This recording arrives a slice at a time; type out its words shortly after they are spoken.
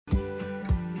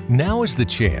Now is the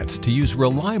chance to use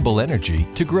reliable energy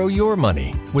to grow your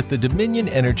money with the Dominion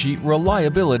Energy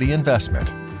Reliability Investment.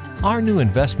 Our new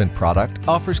investment product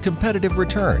offers competitive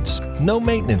returns, no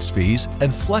maintenance fees,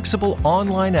 and flexible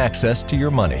online access to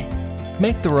your money.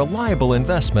 Make the reliable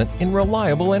investment in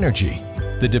reliable energy.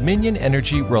 The Dominion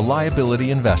Energy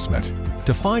Reliability Investment.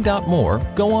 To find out more,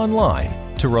 go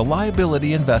online to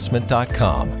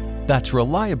reliabilityinvestment.com. That's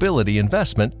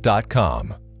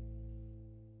reliabilityinvestment.com.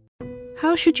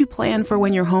 How should you plan for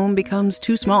when your home becomes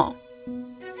too small?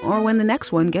 Or when the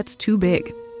next one gets too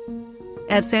big?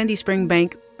 At Sandy Spring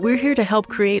Bank, we're here to help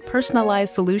create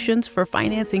personalized solutions for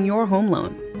financing your home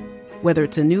loan. Whether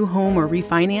it's a new home or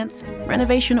refinance,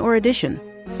 renovation or addition,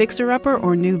 fixer-upper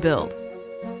or new build.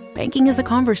 Banking is a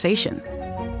conversation.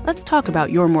 Let's talk about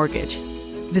your mortgage.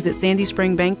 Visit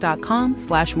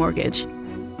sandyspringbank.com/mortgage.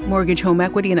 Mortgage, home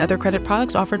equity, and other credit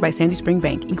products offered by Sandy Spring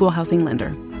Bank, Equal Housing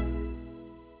Lender.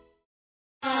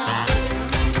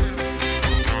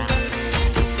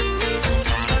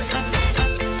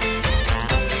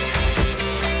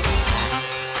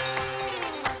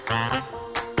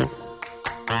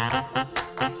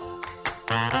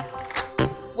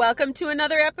 Welcome to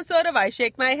another episode of I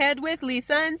Shake My Head with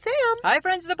Lisa and Sam. Hi,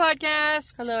 friends of the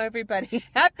podcast. Hello, everybody.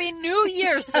 Happy New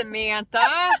Year, Samantha.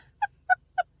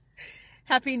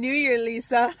 Happy New Year,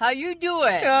 Lisa. How you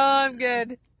doing? Oh, I'm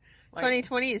good.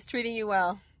 2020 is treating you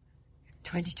well.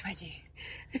 2020.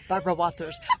 Barbara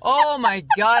Walters. Oh, my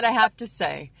God, I have to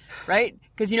say. Right?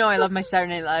 Because, you know, I love my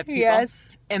Saturday Night Live people. Yes.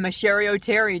 And my Sherry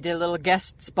O'Terry did a little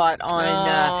guest spot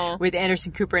on with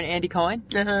Anderson Cooper and Andy Cohen.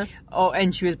 Uh-huh. Oh,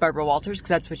 and she was Barbara Walters because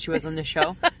that's what she was on the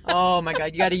show. Oh, my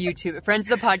God. You got to YouTube it. Friends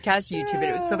of the podcast, YouTube it.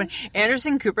 It was so funny.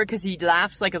 Anderson Cooper, because he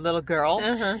laughs like a little girl.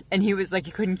 Uh-huh. And he was like,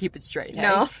 he couldn't keep it straight. Hey?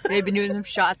 No. They've been doing some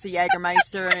shots of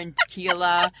Jägermeister and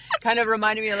tequila. Kind of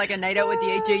reminded me of like a night out with the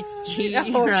HHG,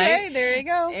 Okay, right? there you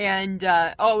go. And,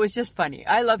 it was just funny.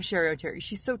 I love Sherry O'Terry.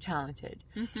 She's so talented.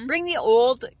 Mm-hmm. Bring the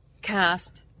old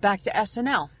cast back to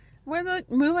SNL. We're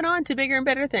moving on to bigger and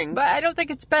better things. But I don't think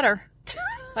it's better.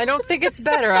 I don't think it's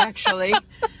better, actually.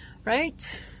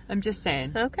 Right? I'm just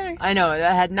saying. Okay. I know.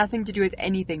 That had nothing to do with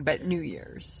anything but New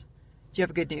Year's. Did you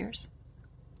have a good New Year's?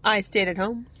 I stayed at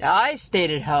home. I stayed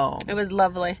at home. It was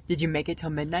lovely. Did you make it till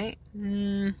midnight?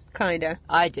 Kinda.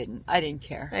 I didn't. I didn't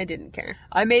care. I didn't care.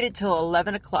 I made it till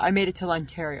 11 o'clock. I made it till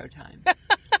Ontario time.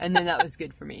 And then that was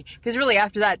good for me. Because really,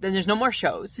 after that, then there's no more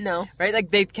shows. No. Right?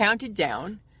 Like, they've counted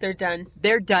down. They're done.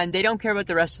 They're done. They don't care about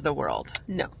the rest of the world.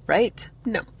 No. Right?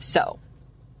 No. So,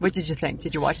 what did you think?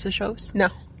 Did you watch the shows? No.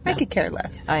 I could care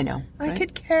less. I know. I right?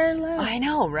 could care less. I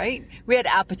know, right? We had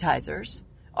appetizers.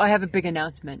 Oh, I have a big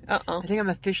announcement. Uh-oh. I think I'm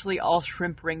officially all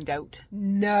shrimp ringed out.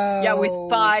 No. Yeah, with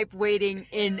 5 waiting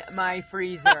in my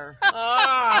freezer.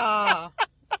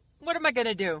 What am I going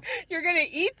to do? You're going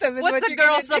to eat them. What's a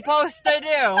girl supposed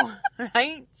to do?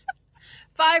 Right?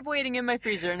 5 waiting in my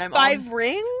freezer, and I'm 5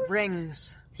 rings?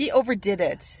 Rings. He overdid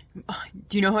it.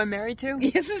 Do you know who I'm married to?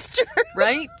 Yes, it's true.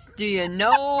 Right? Do you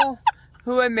know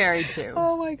who I'm married to?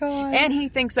 Oh, my God. And he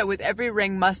thinks that with every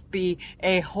ring must be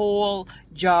a whole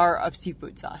jar of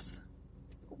seafood sauce.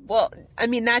 Well, I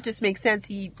mean, that just makes sense.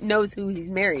 He knows who he's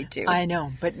married to. I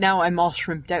know, but now I'm all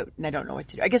shrimped out, and I don't know what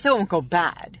to do. I guess it won't go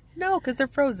bad. No, because they're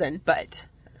frozen. But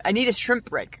I need a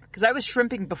shrimp rig, because I was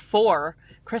shrimping before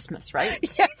Christmas, right?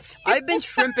 Yes. I've been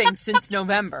shrimping since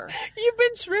November. You've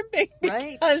been shrimping.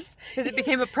 Right? Because it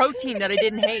became a protein that I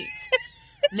didn't hate.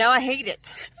 Now I hate it.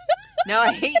 Now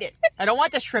I hate it. I don't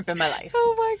want the shrimp in my life.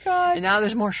 Oh, my God. And now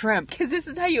there's more shrimp. Because this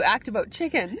is how you act about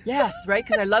chicken. Yes, right?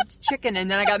 Because I loved chicken, and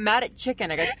then I got mad at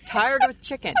chicken. I got tired with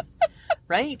chicken.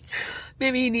 Right?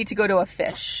 Maybe you need to go to a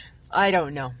fish. I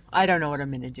don't know. I don't know what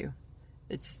I'm going to do.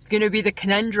 It's going to be the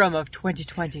conundrum of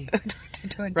 2020.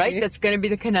 2020. Right? That's going to be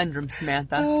the conundrum,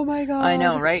 Samantha. Oh, my God. I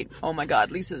know, right? Oh, my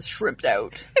God. Lisa's shrimped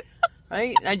out.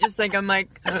 Right? And I just think I'm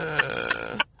like,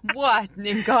 what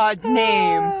in God's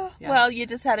name? Yeah. Well, you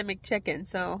just had a McChicken,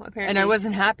 so apparently. And I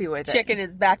wasn't happy with it. Chicken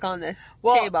is back on the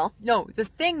table. No, the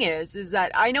thing is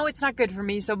that I know it's not good for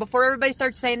me, so before everybody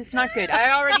starts saying it's not good,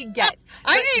 I already get.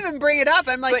 I didn't even bring it up.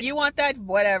 I'm like, you want that?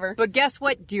 Whatever. But guess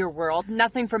what, dear world?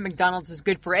 Nothing from McDonald's is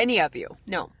good for any of you.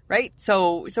 No. Right?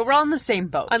 So we're all in the same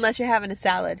boat. Unless you're having a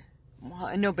salad. Well,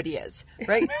 and nobody is,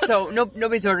 right? So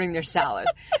nobody's ordering their salad.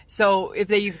 So if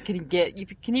they can you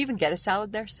even get a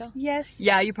salad there still? Yes.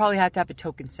 Yeah, you probably have to have a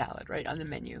token salad, right, on the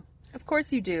menu. Of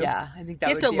course you do. Yeah, I think that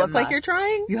you would have be to a look like must. you're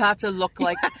trying. You have to look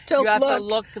like you have to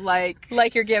look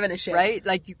like you're giving a shit, right?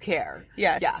 Like you care.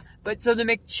 Yes. Yeah. But so the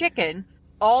McChicken,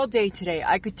 all day today,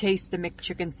 I could taste the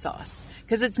McChicken sauce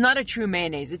because it's not a true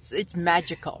mayonnaise. It's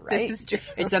magical, right? This is true.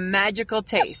 It's a magical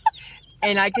taste.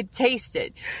 and I could taste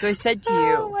it. So I said to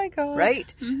you, Oh my God.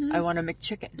 right? Mhm. I want a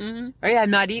McChicken. Mhm. Right? I'm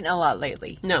not eating a lot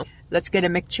lately. No. Let's get a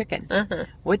McChicken. Uh-huh.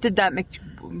 What did that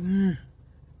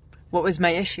what was my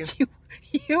issue?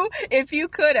 If you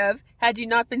could have, had you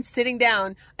not been sitting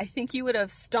down, I think you would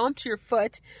have stomped your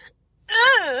foot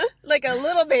like a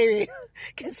little baby.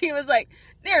 Because he was like,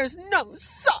 there's no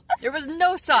sauce. There was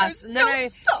no sauce. There's And then no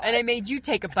sauce. I made you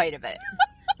take a bite of it.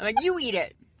 I'm like, you eat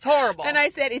it. It's horrible. And I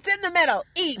said, it's in the middle.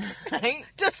 Eat. Right?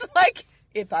 Just like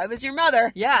if I was your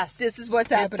mother. Yes. This is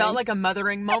what's It happening. felt like a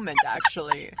mothering moment,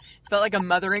 actually. It felt like a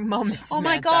mothering moment. Oh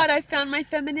my Samantha. God, I found my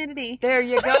femininity. There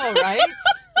you go, right?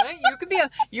 Right?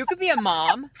 You could be a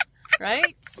mom,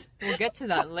 right? We'll get to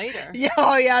that later. Yeah,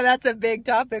 oh yeah, that's a big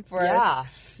topic for us. Yeah.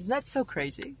 Isn't that so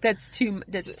crazy? That's too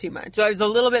much. So I was a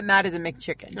little bit mad at the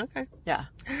McChicken. Okay. Yeah.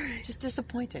 Just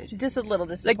disappointed. Just a little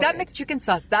disappointed. Like that McChicken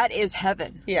sauce, that is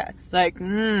heaven. Yes. Like,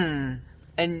 And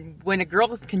when a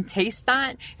girl can taste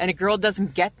that and a girl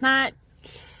doesn't get that,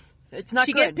 it's not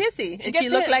She good. get pissy and get she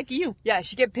looked pissed. like you. Yeah,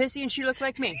 she get pissy and she looked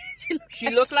like me. She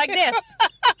looked like this.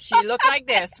 She looked like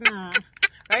this.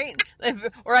 Right?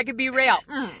 Or I could be real.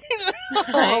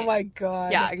 Oh my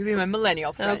God. Yeah, I could be my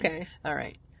millennial friend. Okay. All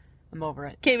right. I'm over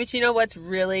it. Okay, but you know what's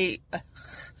really,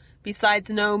 besides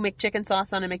no McChicken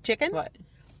sauce on a McChicken? What?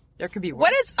 There could be worse.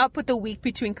 What is up with the week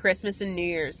between Christmas and New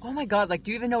Year's? Oh my God, like,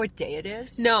 do you even know what day it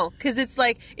is? No, because it's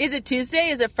like, is it Tuesday?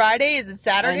 Is it Friday? Is it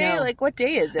Saturday? I know. Like, what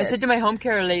day is it? I said to my home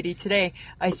care lady today,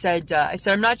 I said,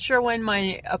 I'm not sure when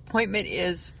my appointment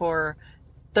is for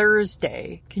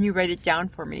Thursday. Can you write it down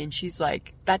for me? And she's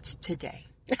like, that's today.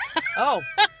 Oh,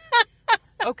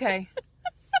 okay.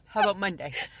 How about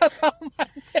Monday?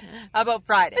 How about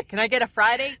Friday? Can I get a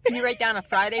Friday? Can you write down a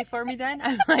Friday for me then?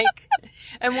 I'm like,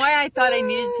 and why I thought I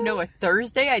needed to know a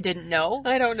Thursday, I didn't know.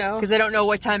 I don't know. Because I don't know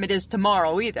what time it is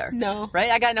tomorrow either. No.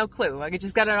 Right? I got no clue. I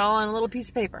just got it all on a little piece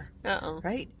of paper. Uh-oh.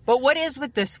 Right? But what is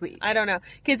with this week? I don't know.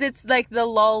 Because it's like the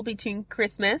lull between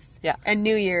Christmas and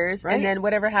New Year's, Right. and then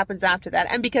whatever happens after that.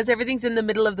 And because everything's in the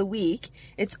middle of the week,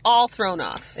 it's all thrown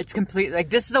off. It's complete. Like,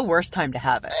 this is the worst time to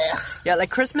have it. Yeah, like,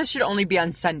 Christmas should only be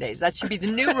on Sundays. That should be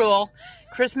the new rule.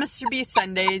 Christmas should be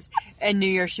Sundays, and New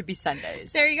Year should be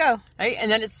Sundays. There you go. Right? And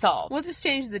then it's solved. We'll just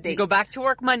change the date. You go back to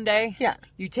work Monday. Yeah.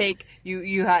 You take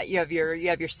you have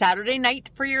your Saturday night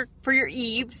for your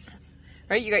eves.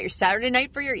 Right? You got your Saturday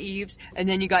night for your eves, and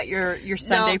then you got your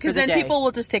Sunday for the because then day. people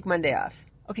will just take Monday off.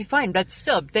 Okay, fine. But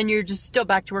still, then you're just still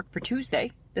back to work for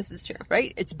Tuesday. This is true.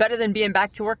 Right? It's better than being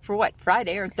back to work for what?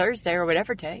 Friday or Thursday or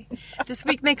whatever day. This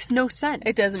week makes no sense.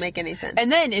 It doesn't make any sense.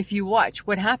 And then if you watch,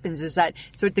 what happens is that,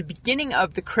 so at the beginning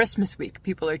of the Christmas week,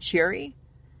 people are cheery.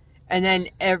 And then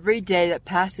every day that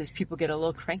passes, people get a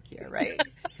little crankier, right?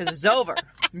 Because it's over.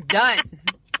 I'm done.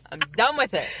 I'm done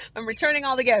with it. I'm returning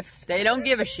all the gifts. They don't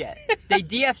give a shit. They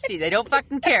DFC. They don't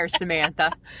fucking care,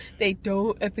 Samantha. They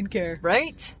don't effing care.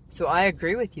 Right? So I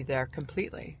agree with you there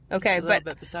completely. Okay, it's a little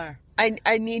but bit bizarre.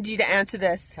 I need you to answer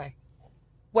this. Okay.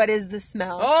 What is the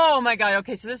smell? Oh my God.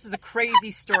 Okay, so this is a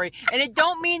crazy story. And it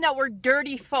don't mean that we're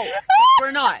dirty folk.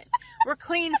 We're not. We're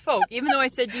clean folk. Even though I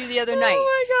said to you the other night,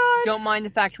 Oh my God. don't mind the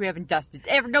fact we haven't dusted.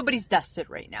 Nobody's dusted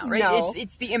right now, right? No.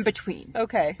 It's the in-between.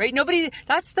 Okay. Right?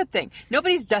 That's the thing.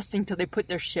 Nobody's dusting till they put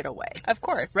their shit away. Of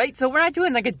course. Right? So we're not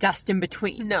doing like a dust in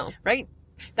between. No. Right?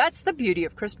 That's the beauty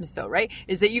of Christmas though, right?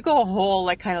 Is that you go a whole,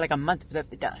 like, kind of like a month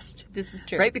without the dust. This is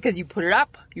true. Right? Because you put it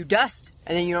up, you dust,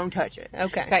 and then you don't touch it.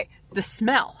 Okay. Okay. The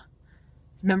smell.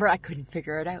 Remember, I couldn't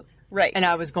figure it out. Right. And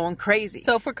I was going crazy.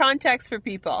 So for context for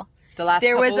people, the last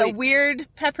there was couple a weeks, weird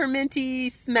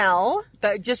pepperminty smell.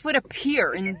 that just would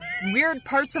appear in weird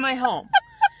parts of my home.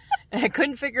 And I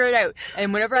couldn't figure it out.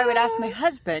 And whenever I would ask my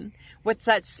husband, what's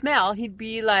that smell? He'd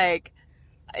be like,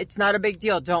 it's not a big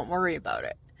deal. Don't worry about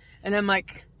it. And I'm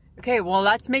like, okay, well,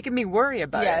 that's making me worry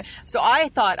about Yes. it. So I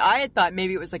had thought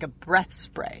maybe it was like a breath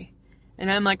spray.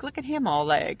 And I'm like, look at him all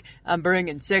like, I'm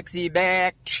bringing sexy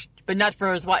back, but not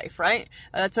for his wife, right?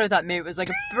 That's what I thought. Maybe it was like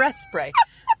a breath spray.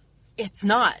 It's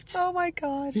not. Oh my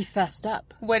God. He fessed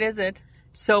up. What is it?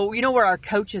 So you know where our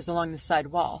couch is along the side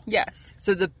wall? Yes.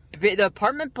 So the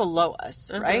apartment below us,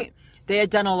 right? They had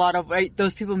done a lot of, right?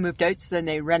 Those people moved out, so then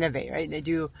they renovate, right? They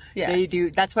do.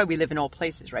 That's why we live in old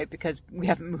places, right? Because we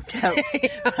haven't moved out,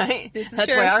 right? This is That's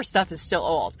true. why our stuff is still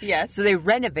old. Yes. So they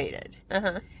renovated,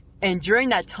 Uh-huh. and during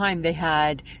that time they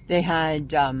had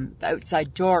the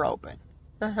outside door open,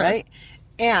 Uh-huh. right?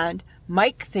 And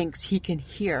Mike thinks he can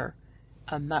hear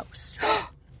a mouse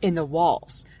in the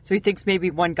walls, so he thinks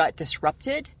maybe one got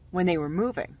disrupted when they were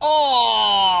moving.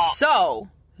 Oh. So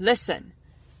listen.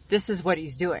 This is what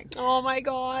he's doing. Oh my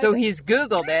God. So he's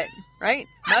Googled it, right?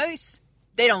 Mouse,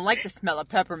 they don't like the smell of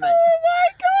peppermint. Oh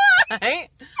my God. Right?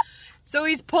 So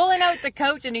he's pulling out the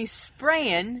couch and he's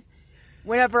spraying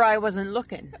whenever I wasn't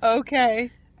looking.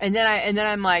 Okay. And then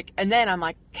I'm like,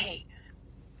 hey.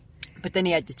 But then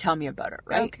he had to tell me about it,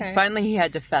 right? Okay. Finally, he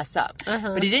had to fess up.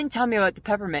 Uh-huh. But he didn't tell me about the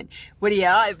peppermint. What he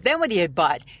had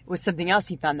bought was something else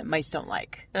he found that mice don't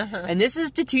like. Uh-huh. And this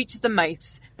is to teach the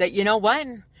mice that, you know what?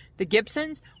 The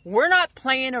Gibsons, we're not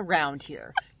playing around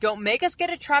here. Don't make us get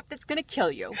a trap that's going to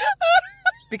kill you.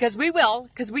 Because we will,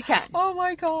 because we can. Oh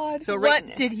my God. So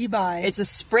what did he buy? It's a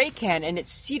spray can and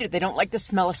it's cedar. They don't like the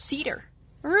smell of cedar.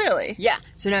 Really? Yeah.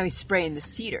 So now he's spraying the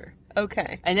cedar.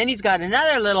 Okay. And then he's got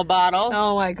another little bottle.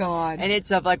 Oh my God. And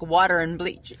it's of like water and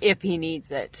bleach, if he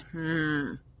needs it.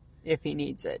 If he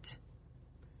needs it.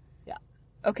 Yeah.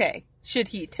 Okay. Should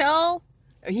he tell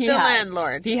He the has.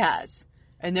 landlord? He has.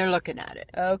 And they're looking at it.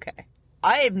 Okay.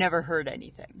 I have never heard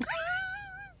anything.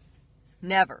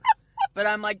 Never. But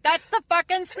I'm like, that's the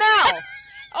fucking smell.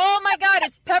 Oh my God,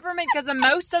 it's peppermint because a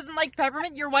mouse doesn't like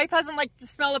peppermint. Your wife hasn't liked the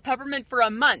smell of peppermint for a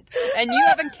month. And you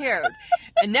haven't cared.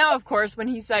 And now, of course, when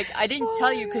he's like, I didn't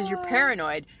tell you because you're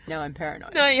paranoid. Now I'm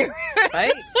paranoid. No, you're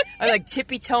Right? I'm like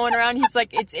tippy-toeing around. He's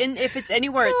like, if it's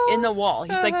anywhere, it's in the wall.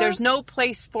 He's like, there's no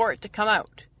place for it to come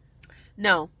out.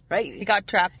 No. Right? It got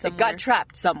trapped somewhere. It got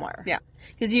trapped somewhere. Yeah.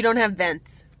 Because you don't have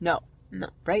vents. No. No.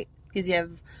 Right? Because you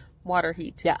have water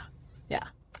heat. Yeah. Yeah.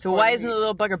 So why isn't the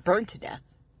little bugger burnt to death?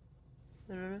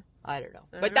 I don't know.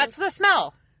 But that's the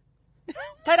smell.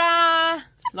 Ta-da!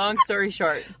 Long story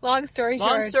short. Long story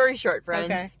short, friends.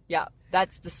 Okay. Yeah,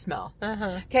 that's the smell.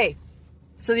 Uh-huh. Okay.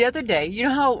 So the other day, you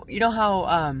know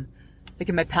how like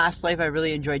in my past life I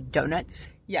really enjoyed donuts?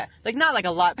 Yes. Like not like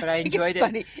a lot, but I enjoyed it's it.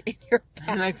 Funny. In your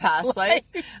In my past life,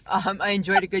 I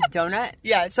enjoyed a good donut.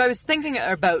 Yeah. So I was thinking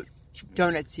about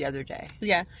donuts the other day.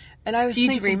 Yes. And I was Do you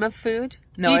thinking, dream of food?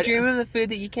 No, Do you I- dream of the food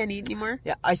that you can't eat anymore?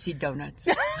 Yeah, I see donuts.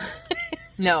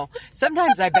 No,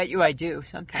 sometimes I bet you I do.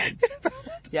 Sometimes,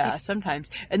 yeah, sometimes.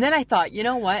 And then I thought, you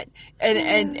know what?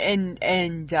 And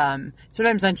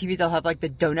sometimes on TV they'll have like the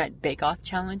donut bake-off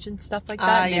challenge and stuff like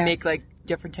that. And they yes. make like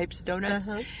different types of donuts.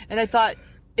 Uh-huh. And I thought,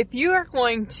 if you are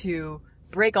going to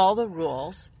break all the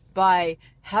rules by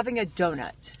having a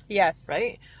donut, Yes.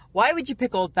 right? Why would you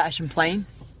pick old-fashioned plain?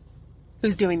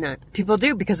 Who's doing that? People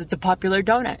do because it's a popular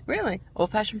donut. Really?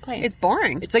 Old-fashioned plain. It's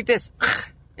boring. It's like this.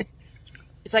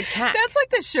 It's like cat. That's like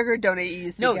the sugar donut you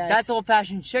used to No, get. that's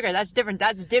old-fashioned sugar. That's different.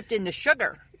 That's dipped into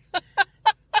sugar.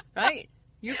 Right?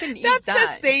 You can eat That's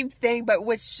that. the same thing, but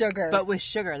with sugar. But with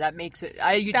sugar, that makes it...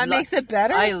 makes it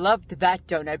better? I loved that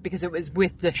donut because it was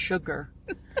with the sugar.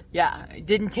 Yeah. It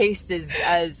didn't taste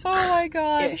as oh my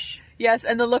God. ish. Yes,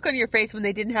 and the look on your face when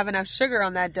they didn't have enough sugar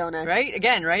on that donut. Right?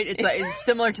 Again, right? It's like it's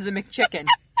similar to the McChicken.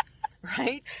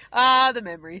 Right? Ah, the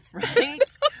memories. Right?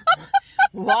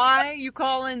 Why you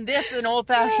calling this an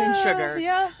old-fashioned sugar?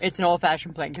 Yeah. It's an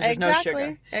old-fashioned plain because there's no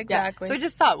sugar. Exactly. Yeah. So I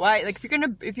just thought, why? Like,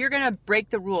 if you're gonna break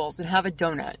the rules and have a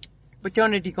donut, what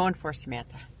donut are you going for,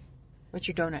 Samantha? What's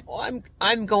your donut? Well,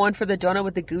 I'm going for the donut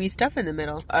with the gooey stuff in the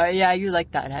middle. Yeah, you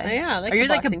like that, hey? Yeah, I like Are you the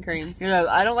like Boston creams. You know,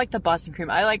 I don't like the Boston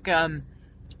cream. I like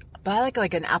but I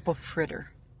like an apple fritter.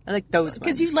 I like those ones.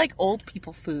 Because you like old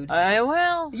people food.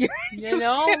 Well, You you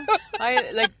know, do.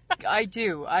 I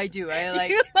do. I like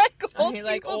you like old I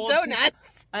like people old donuts.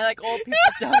 I like old people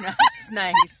donuts.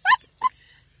 Nice.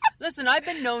 Listen, I've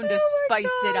been known to spice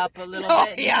it up a little Oh,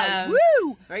 bit. and yeah. have-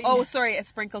 Woo! Right? Oh, sorry, a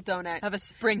sprinkled donut. Have a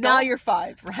sprinkle. Now you're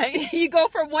 5. right. You go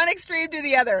from one extreme to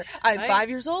the other. I'm Right. 5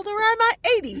 years old or I'm at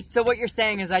 80. So what you're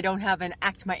saying is I don't have an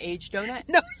act my age donut?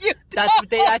 No, you don't.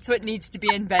 That's what needs to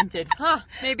be invented. Huh.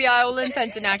 Maybe I will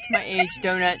invent an act my age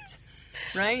donut.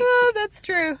 Right? Oh, that's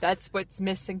true. That's what's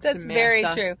missing, That's Samantha. very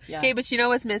true. Yeah. Okay, but you know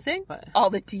what's missing? What? All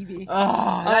the TV.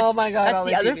 Oh my God, all That's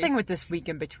the the other TV. thing with this week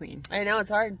in between. I know, it's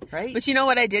hard. Right? But you know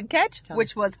what I did catch? Tell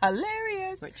Which was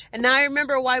hilarious. Which? And now I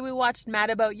remember why we watched Mad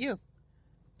About You.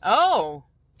 Oh.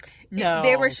 No.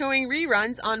 They were showing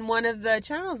reruns on one of the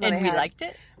channels that I And we had. liked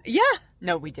it? Yeah,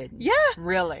 No, we didn't. yeah.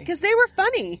 Really? Because they were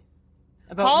funny.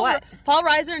 About what? Paul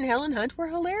Reiser and Helen Hunt were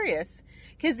hilarious.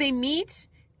 Because they meet,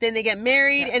 then they get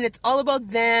married, Yeah. and it's all about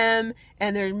them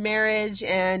and their marriage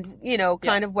and, you know,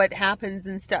 kind of what happens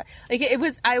and stuff. Like,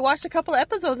 I watched a couple of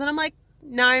episodes and I'm like,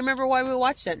 now I remember why we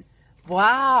watched it.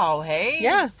 Wow, hey?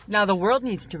 Yeah. Now the world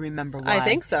needs to remember why. I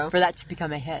think so. For that to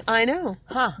become a hit. I know.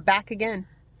 Huh. Back again.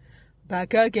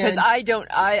 Back again. Because I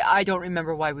don't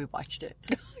remember why we watched it.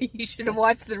 You should have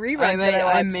watched the rerun that I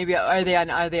watched. Maybe are they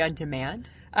on demand?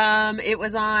 It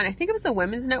was on, I think it was the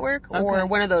Women's Network or Okay.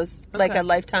 one of those, like Okay. a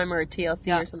Lifetime or a TLC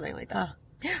Yeah. or something like that. Huh.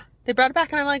 Yeah. They brought it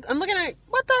back and I'm looking at it,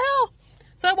 what the hell?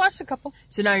 So I watched a couple.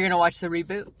 So now you're gonna watch the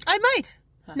reboot? I might.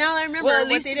 Now I remember Well, at what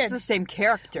least they it's did. the same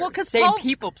characters. Well, 'cause same Paul-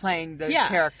 people playing the Yeah.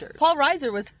 characters. Paul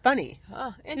Reiser was funny.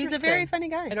 Oh, He's a interesting. very funny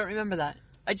guy. I don't remember that.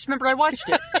 I just remember I watched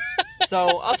it.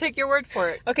 So I'll take your word for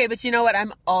it. Okay, but you know what?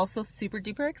 I'm also super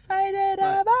duper excited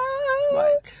about.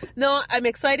 What? No, I'm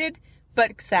excited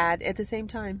but sad at the same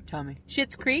time. Tell me.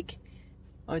 Schitt's Creek,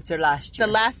 Oh, it's their last year.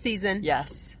 the last season,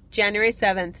 Yes. January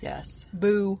 7th. Yes.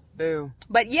 Boo. Boo.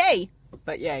 But yay!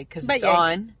 But yay, because But it's yay.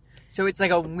 on. So it's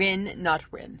like a win,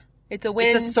 not win. It's a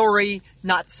win. It's a sorry,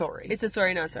 not sorry. It's a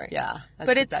sorry, not sorry. Yeah. that's But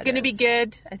what it's that going to be is.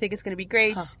 good. I think it's going to be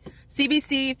great. Huh.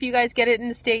 CBC, if you guys get it in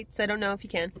the States, I don't know if you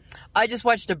can. I just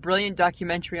watched a brilliant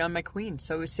documentary on my queen,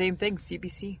 so it was same thing,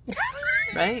 CBC.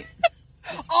 Right?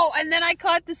 Oh, and then I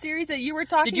caught the series that you were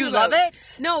talking Did you about. love it?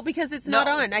 No, because it's No. not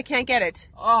on. I can't get it.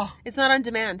 Oh, It's not on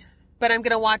demand. But I'm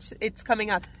going to watch. It's coming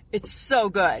up. it's so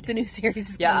good. The new series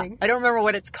is Yeah. coming. I don't remember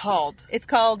what it's called. It's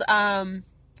called,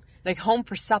 Like Home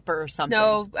for Supper or something.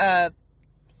 no,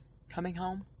 Coming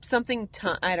Home? something,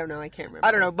 I don't know. I can't remember.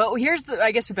 I don't know, but here's the.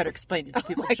 I guess we better explain it to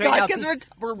people. Oh my Straight God, up. because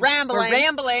we're rambling. We're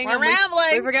rambling. We're and we-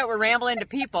 rambling. We forget we're rambling to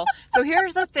people. So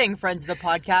here's the thing, friends of the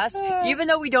podcast. Even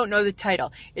though we don't know the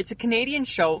title, it's a Canadian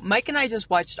show. Mike and I just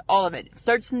watched all of it. It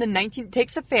starts in the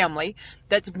takes a family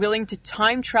that's willing to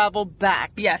time travel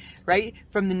back. Yes. Right?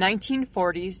 From the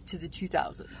 1940s to the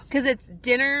 2000s. Because it's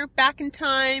dinner back in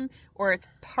time, or it's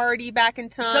party back in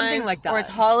time. Something like that. Or it's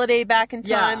holiday back in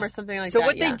time, Yeah. or something like So that.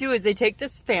 what they yeah. do is they take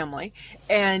this family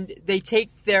and they take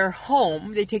their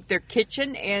home, they take their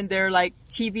kitchen and their like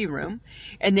TV room,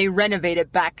 and they renovate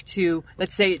it back to,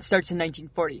 let's say it starts in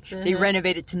 1940. They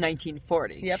renovate it to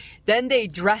 1940. Yep. Then they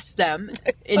dress them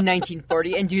in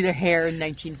 1940 and do their hair in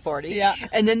 1940. Yeah.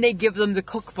 And then they give them the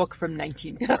cookbook from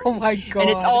 1940. Oh my God. And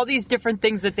it's all these different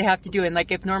things that they have to do. And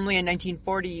like if normally in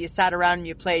 1940 you sat around and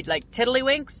you played like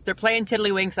Tiddlywinks, they're playing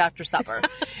Tiddlywinks after supper.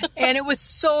 And it was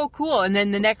so cool. And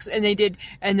then the next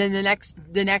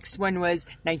one was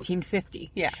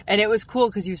 1950. Yeah. And it was cool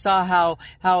because you saw how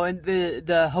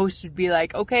the host would be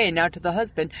like, okay, and now to the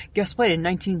husband, guess what? In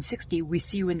 1960 we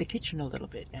see you in the kitchen a little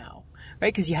bit now,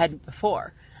 right? Because you hadn't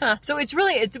before. Huh. So it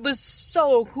was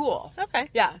so cool. Okay.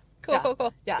 Yeah. Cool, Yeah.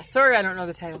 cool. Yeah. Sorry, I don't know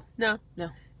the title. No. No.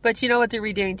 But you know what they're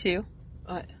redoing too?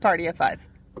 Party of Five.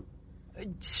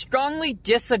 Strongly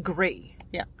disagree.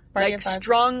 Yeah. Party Like of Five.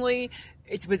 strongly,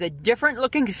 it's with a different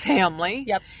looking family.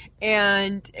 Yep.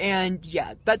 And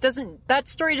yeah, that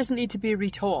story doesn't need to be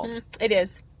retold. It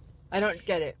is. I don't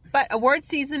get it. But award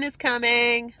season is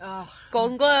coming. Ugh.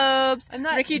 Golden Globes. I'm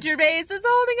not- Ricky Gervais is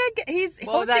holding again. He's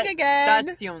hosting again.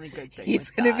 That's the only good thing. He's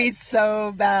with gonna that. be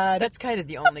so bad. That's kind of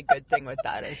the only good thing with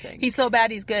that, I think. He's so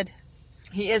bad. He's good.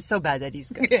 He is so bad that he's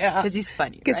good. Yeah. Because he's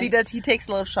funny. Because right? he takes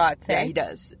little shots. Yeah, Hey? he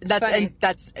does. funny.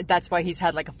 That's why he's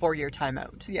had like a 4-year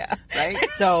timeout. Yeah. Right?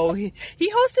 So He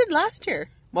hosted last year.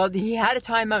 he had a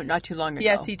timeout not too long ago.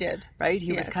 Yes, he did. Right?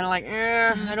 He was Yes. kind of like,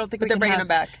 I don't think But we they're can bringing have... him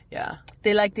back. Yeah.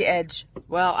 They like the edge.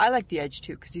 Well, I like The Edge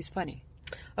too because he's funny.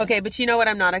 Okay, but you know what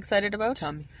I'm not excited about?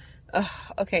 Tell me. Ugh,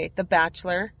 okay, The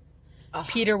Bachelor. Ugh.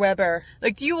 Peter Weber.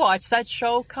 Like, do you watch that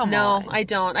show? Come on. No, I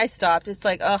don't. I stopped. It's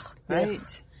like, ugh. Right. ugh.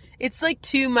 It's like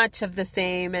too much of the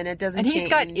same, and it doesn't And he's change.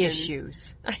 got and-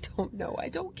 issues. I don't know. I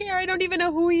don't care. I don't even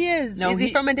know who he is. No, is he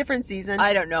he- from a different season?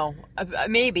 I don't know.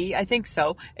 Maybe. I think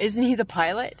so. Isn't he the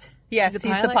pilot? Yes, he's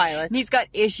the pilot. And he's got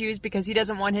issues because he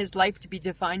doesn't want his life to be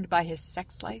defined by his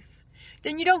sex life.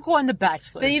 Then you don't go on The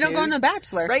Bachelor. Then you don't go on dude. The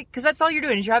Bachelor. Right? Because that's all you're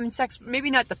doing is you're having sex. Maybe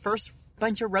not the first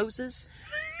bunch of roses,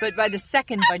 but by the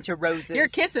second bunch of roses. You're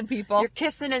kissing people. You're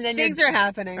kissing and then Things you're, are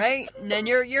happening. Right? And then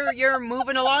you're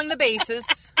moving along the bases.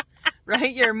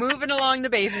 Right? You're moving along the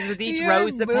bases with each You're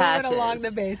rose that passes. moving along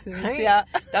the bases. Right? Yeah.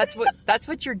 That's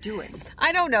what you're doing.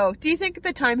 I don't know. Do you think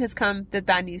the time has come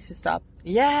that needs to stop?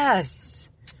 Yes.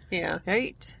 Yeah.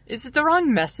 Right? Is it the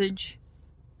wrong message?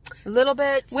 A little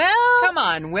bit? Well, Come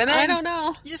on, women. I don't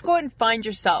know. You just go out and find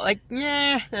yourself. Like,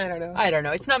 yeah. I don't know. I don't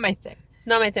know. It's not my thing.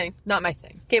 Not my thing. Not my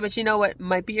thing. Okay, but you know what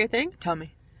might be your thing? Tell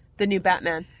me. The new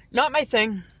Batman. Not my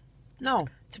thing. No.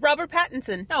 It's Robert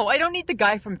Pattinson. No, I don't need the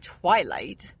guy from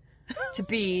Twilight to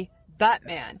be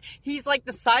Batman. He's like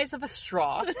the size of a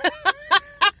straw.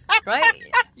 Right?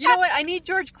 You know what? I need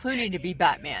George Clooney to be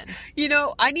Batman. You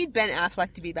know, I need Ben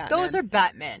Affleck to be Batman. Those are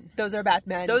Batmen. Those are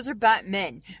Batman. Those are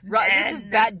Batmen. This is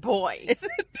Bat Boy.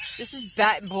 This is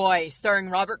Bat Boy starring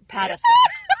Robert Pattinson.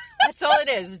 That's all it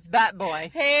is. It's Bat Boy.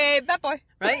 Hey, Batboy.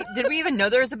 Right? Did we even know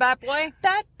there was a Bat Boy?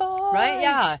 Batboy. Right?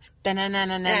 Yeah.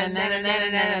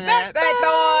 Bat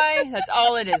Boy. That's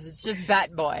all it is. It's just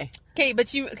Bat Boy. Okay,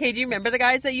 do you remember the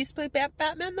guys that used to play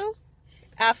Batman though?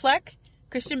 Affleck,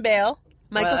 Christian Bale,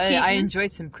 Michael Well, Keaton. I enjoy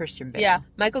some Christian Bale. Yeah,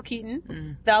 Michael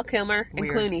Keaton, Val Kilmer, and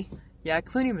Weird. Clooney. Yeah,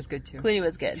 Clooney was good too. Clooney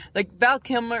was good. Like Val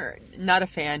Kilmer, not a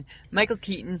fan. Michael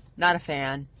Keaton, not a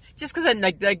fan. Just because,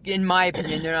 like in my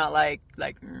opinion, they're not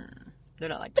they're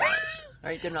not like that,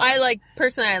 right? They're not. I like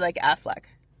Affleck.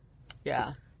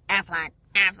 Yeah, Affleck.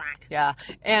 yeah,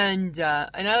 and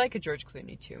I like a George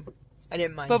Clooney too. I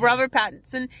didn't mind. But him. Robert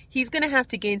Pattinson, he's gonna have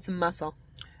to gain some muscle.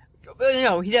 Well,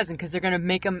 no, he doesn't, because they're going to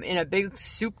make him in a big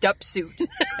souped-up suit.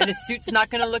 And his suit's not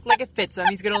going to look like it fits him.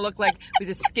 He's going to look like with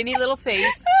a skinny little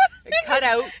face, cut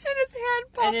out. And his hand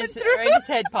popping through. And his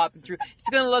head popping through. He's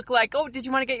going to look like, oh, did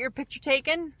you want to get your picture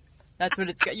taken? That's what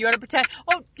it's got. You want to pretend,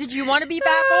 oh, did you want to be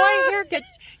Batboy? Here,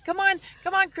 come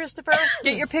on, Christopher,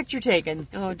 get your picture taken.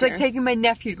 Oh, it's dear. like taking my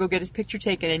nephew to go get his picture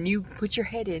taken, and you put your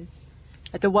head in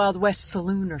at the Wild West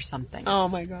Saloon or something. Oh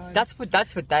my God. That's what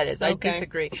that is. I Okay.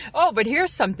 disagree. Oh, but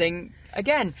here's something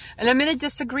again, and I'm going to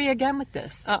disagree again with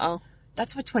this. Uh-oh.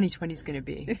 That's what 2020 is going to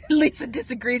be. Lisa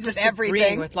disagrees with Disagreeing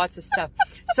everything. with lots of stuff.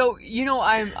 So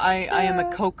I am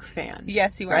a Coke fan.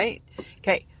 Yes, you are. Right?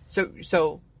 Okay.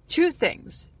 So two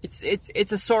things.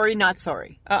 It's a sorry not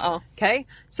sorry. Uh-oh. Okay?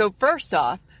 So first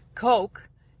off, Coke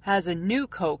has a new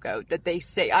Coke out that they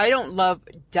say, I don't love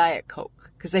Diet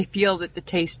Coke because I feel that the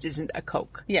taste isn't a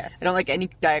Coke. Yes. I don't like any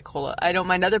Diet Cola. I don't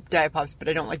mind other Diet Pops, but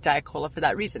I don't like Diet Cola for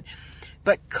that reason.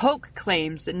 But Coke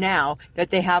claims that now that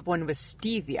they have one with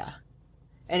stevia.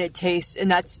 And it tastes,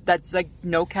 and that's like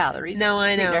no calories. No, it's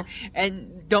I know. sweetener.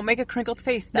 And don't make a crinkled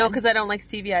face then. No, because I don't like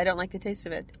stevia. I don't like the taste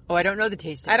of it. Oh, I don't know the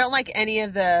taste of it. I don't like any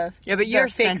of the Yeah, but you're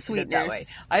fake sensitive sweeteners. that way.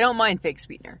 I don't mind fake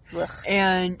sweetener. Ugh.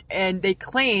 And they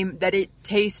claim that it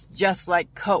tastes just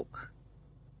like Coke.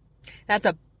 That's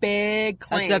a big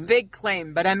claim. That's a big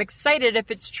claim, but I'm excited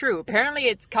if it's true. Apparently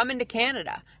it's coming to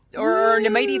Canada. Or it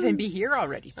might even be here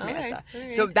already, Samantha. All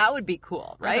right. So that would be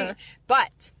cool, right? Uh-huh.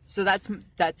 But, so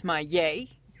that's my yay.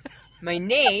 My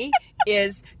nay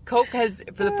is Coke has,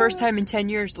 for the first time in 10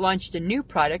 years, launched a new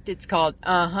product. It's called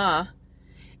Uh-huh.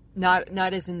 Not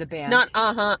as in the band. Not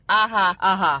uh-huh, aha.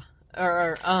 Uh-huh.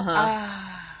 Or Uh-huh.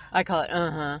 Ah. I call it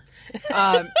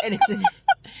Uh-huh.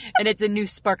 And it's a new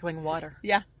sparkling water.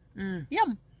 Yeah. Mm.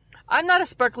 Yum. I'm not a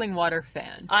sparkling water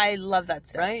fan. I love that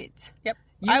stuff. Right? Yep.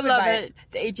 You I would love buy it.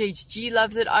 The HHG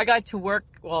loves it. I got to work,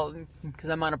 well, because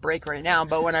I'm on a break right now,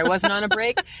 but when I wasn't on a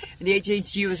break, the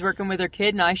HHG was working with their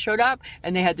kid, and I showed up,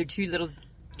 and they had their 2 little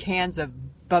cans of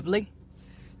bubbly.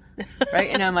 Right?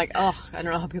 And I'm like, oh, I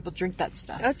don't know how people drink that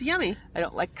stuff. That's yummy. I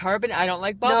don't like carbon. I don't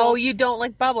like bubbles. No, you don't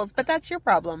like bubbles, but that's your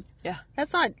problem. Yeah.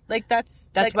 That's not, like, that's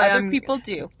That's like why other people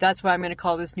do. That's why I'm going to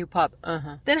call this new pop.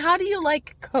 Uh-huh. Then how do you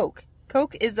like Coke?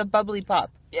 Coke is a bubbly pop.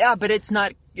 Yeah, but it's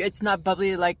not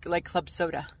bubbly like club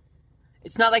soda.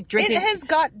 It's not like drinking. It has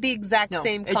got the exact No,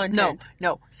 same it's- content.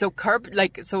 No. So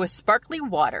so a sparkling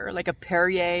water, like a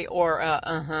Perrier or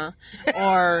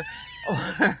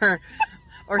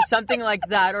or something like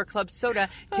that, or club soda,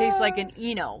 tastes like an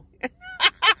Eno.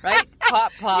 Right?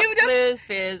 Pop, You don't-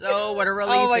 fizz. Oh, what a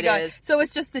relief Oh my it God. is. So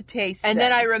it's just the taste. And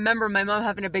then I remember my mom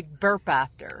having a big burp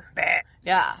after.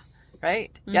 Yeah.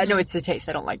 Right? Yeah, no, it's the taste.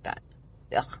 I don't like that.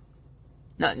 Ugh.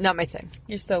 Not my thing.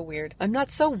 You're so weird. I'm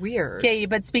not so weird. Okay,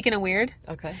 but speaking of weird,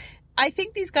 Okay. I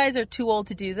think these guys are too old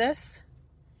to do this.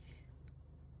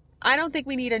 I don't think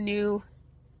we need a new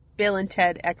Bill and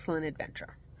Ted Excellent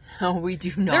Adventure. No, we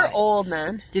do not. They're old,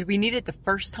 man. Did we need it the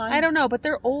first time? I don't know, but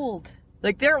they're old.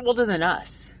 Like, they're older than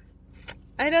us.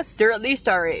 They're at least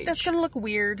our age. That's gonna look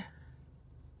weird.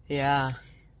 Yeah.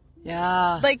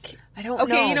 Yeah. Like, I don't know.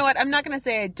 okay, you know what? I'm not gonna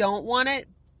say I don't want it,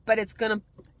 but it's gonna.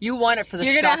 You want it for the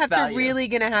You're shock gonna have value. to really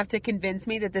gonna have to convince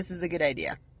me that this is a good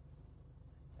idea.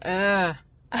 I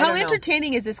How don't know.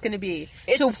 entertaining is this gonna be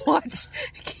It's- to watch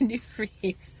Keanu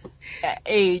Reeves?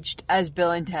 Aged as Bill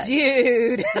and Ted.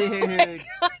 Dude. Dude.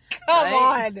 Come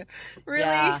Right? on. Really?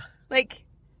 Yeah. Like,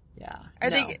 Yeah.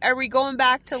 are we going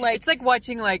back to like? It's like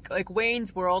watching like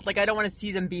Wayne's World. Like, I don't want to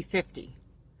see them be 50.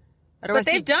 I don't But want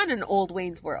to they've see. done an old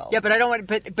Wayne's World. Yeah, but I don't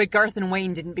want. But Garth and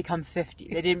Wayne didn't become 50.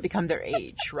 They didn't become their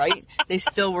age, right? They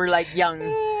still were like young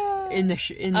in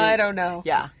the. I don't know.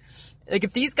 Yeah. Like,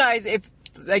 if these guys,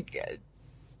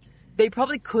 they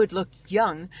probably could look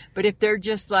young, but if they're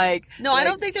just like. No, I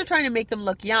don't think they're trying to make them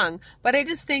look young, but I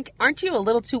just think, aren't you a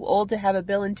little too old to have a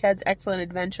Bill and Ted's Excellent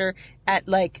Adventure at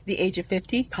like the age of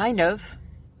 50? Kind of.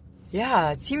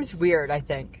 Yeah, it seems weird, I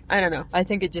think. I don't know. I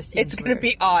think it just seems It's gonna weird.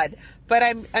 be odd, but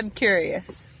I'm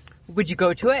curious. Would you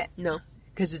go to it? No,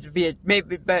 Because it'd be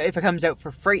maybe, but if it comes out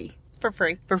for free. for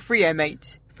free, For free, I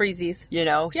might, freezies.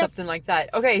 Yep. Something like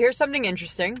that. Okay, here's something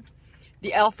interesting.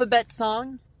 The alphabet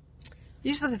song.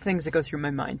 These are the things that go through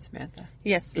my mind, Samantha,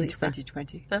 Yes, in Lisa.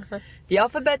 2020. Uh-huh. The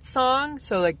alphabet song,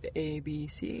 so like the A, B,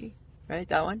 C, right?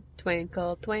 That one?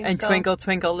 Twinkle, twinkle. And Twinkle,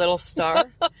 Twinkle, Little Star.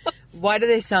 Why do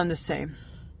they sound the same?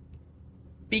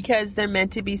 Because they're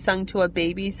meant to be sung to a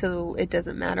baby, so it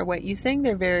doesn't matter what you sing.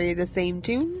 They're very the same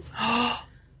tune.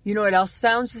 You know what else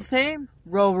sounds the same?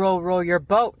 Row, row, row your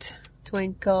boat.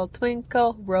 Twinkle,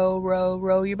 twinkle, row, row,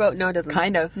 row your boat. No, it doesn't.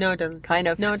 Kind of. No, it doesn't. Kind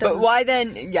of. No, it doesn't. But why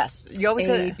then? Yes, you always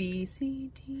say A, that. B,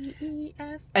 C, D, E,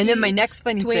 F, And then G. my next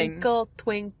funny thing. Twinkle,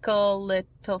 twinkle,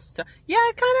 little star. Yeah,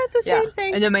 kind of the Yeah. same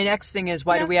thing. And then my next thing is,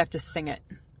 why Yeah. do we have to sing it?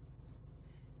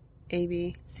 A,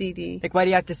 B, C, D. Like, why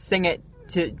do you have to sing it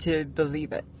to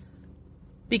believe it?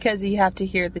 Because you have to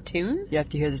hear the tune. You have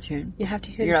to hear the tune. You have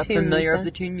to hear You're the not tune. familiar Lisa. with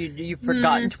the tune. You've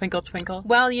forgotten Twinkle Twinkle.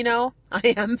 Well, you know, I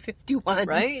am 51.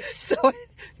 Right? So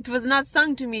it was not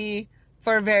sung to me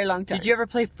for a very long time. Did you ever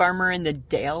play Farmer in the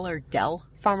Dale or Dell?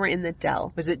 Farmer in the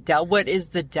Dell. Was it Dell? What is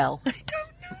the Dell? I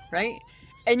don't know. Right?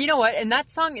 And you know what? And that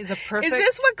song is a perfect... Is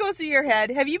this what goes through your head?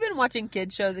 Have you been watching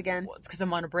kid shows again? Well, it's because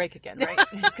I'm on a break again, right?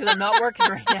 It's because I'm not working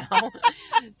right now.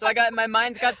 So my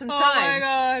mind's got some time. Oh my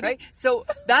God. Right? So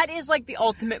that is like the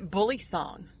ultimate bully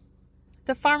song.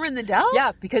 The Farmer in the Dell?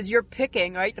 Yeah, because you're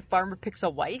picking, right? The farmer picks a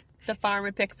wife. The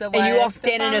farmer picks a wife. And you all the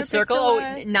stand in farmer a picks circle.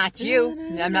 wife. Oh, not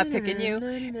you. I'm not picking you.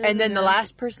 And then the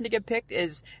last person to get picked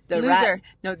is the Loser. rat.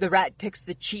 No, the rat picks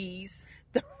the cheese.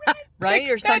 The rat Right?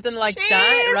 Or picks that something like cheese.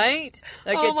 that, right?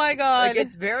 Like Oh my God. Like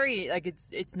it's very, like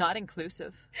it's not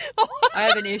inclusive. I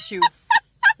have an issue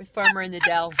with Farmer in the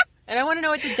Dell. And I want to know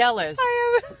what the Dell is.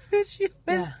 I have an issue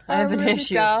with Yeah, I have an Farmer in the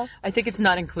issue. Dell. I think it's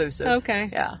not inclusive. Okay.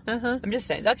 Yeah. Uh-huh. I'm just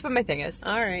saying. That's what my thing is.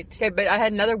 All right. Okay, but I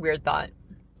had another weird thought.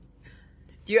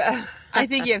 Do you? I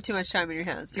think you have too much time in your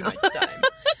hands. Too much time.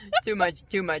 Too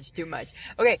much.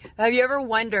 Okay, have you ever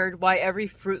wondered why every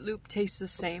Fruit Loop tastes the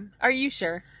same? Are you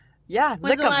sure? Yeah, When's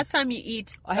lick the 'em. last time you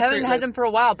eat I a haven't Fruit had Loop? them for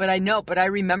a while, but I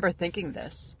remember thinking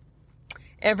this.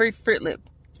 Every Fruit Loop.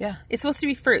 Yeah. It's supposed to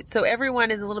be fruit, so everyone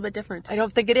is a little bit different. I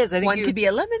don't think it is. I think One could be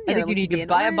a lemon, the I other think you one need could be to an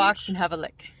buy a orange. box and have a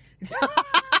lick.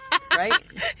 Right?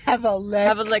 Have a lick.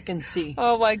 Have a lick and see.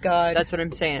 Oh my God. That's what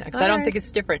I'm saying. Because I All don't right. think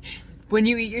it's different. When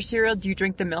you eat your cereal, do you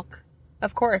drink the milk?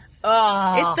 Of course.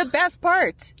 Oh, It's the best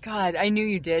part. God, I knew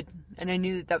you did. And I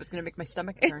knew that was going to make my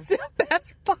stomach turn. It's the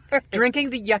best part. Drinking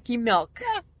the yucky milk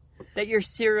that your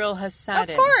cereal has sat Of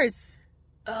in. course.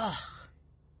 Ugh.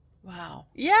 Wow.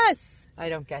 Yes. I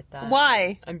don't get that.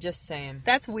 Why? I'm just saying.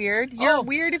 That's weird. You're Oh.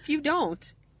 weird if you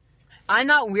don't. I'm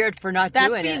not weird for not That's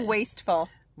doing being it. wasteful.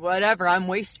 Whatever, I'm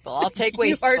wasteful. I'll take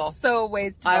wasteful. You are so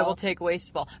wasteful. I will take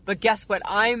wasteful. But guess what?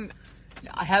 I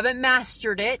haven't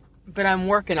mastered it, but I'm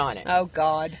working on it. Oh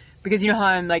God. Because you know how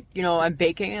I'm like, I'm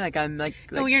baking, I'm like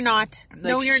No, you're not.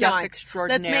 No, you're chef not.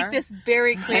 extraordinaire. Let's make this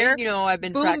very clear. Right? I've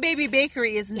been Boom Baby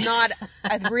Bakery is not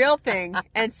a real thing,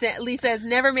 and Lisa has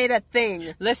never made a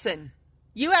thing. Listen,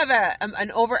 You have an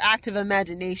overactive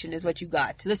imagination, is what you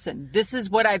got. listen. This is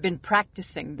what I've been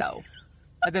practicing, though.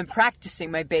 I've been practicing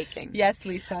my baking. Yes,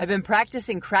 Lisa. I've been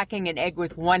practicing cracking an egg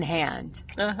with one hand.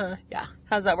 Uh-huh. Yeah.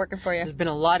 How's that working for you? There's been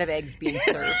a lot of eggs being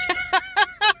served.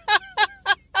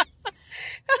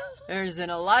 There's been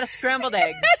a lot of scrambled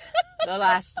eggs the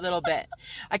last little bit.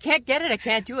 I can't get it. I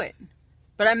can't do it.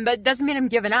 But it doesn't mean I'm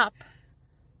giving up.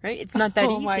 Right? It's not that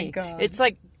Oh, easy. my God. It's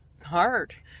like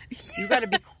hard. You got to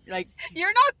be like,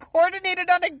 You're not coordinated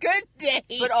on a good day.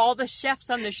 but all the chefs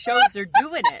on the shows are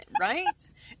doing it, right?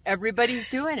 Everybody's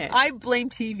doing it. I blame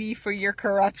TV for your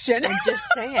corruption. I'm just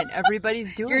saying,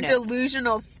 everybody's doing Your it.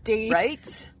 delusional state.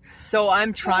 Right? So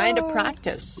I'm trying to Oh.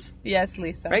 practice. Yes,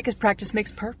 Lisa. Right? Because practice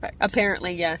makes perfect.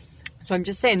 Apparently, yes. So I'm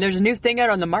just saying, there's a new thing out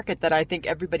on the market that I think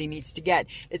everybody needs to get.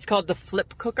 It's called the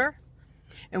flip cooker.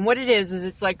 And what it is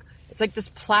it's like this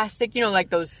plastic,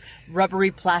 like those rubbery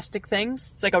plastic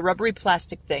things. It's like a rubbery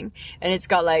plastic thing. And it's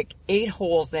got like 8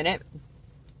 holes in it.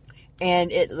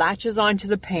 And it latches onto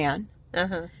the pan.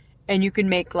 Uh-huh. And you can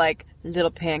make like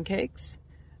little pancakes,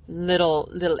 little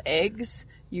eggs,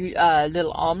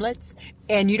 little omelets.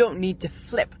 And you don't need to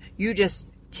flip. You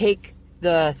just take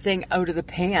the thing out of the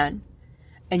pan.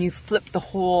 And you flip the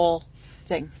whole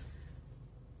thing.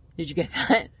 Did you get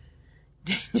that?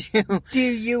 Did you? Do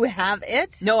you have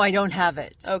it? No, I don't have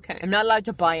it. Okay. I'm not allowed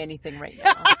to buy anything right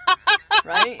now.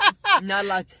 Right? I'm not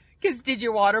allowed to. Because did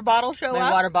your water bottle show up?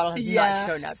 My water bottle has not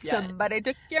shown up yet. Somebody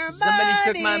took your money. Somebody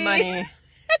took my money.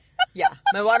 Yeah,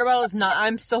 my water bottle is not.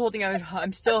 I'm still holding out. I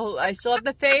still have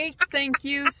the faith. Thank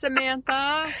you,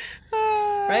 Samantha.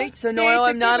 Right? So no, They took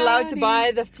I'm not your allowed to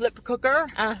money. buy the flip cooker.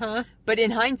 Uh-huh. But in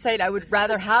hindsight, I would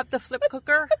rather have the flip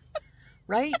cooker.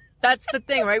 Right? That's the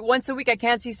thing, right? Once a week, I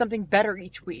can't see something better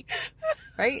each week.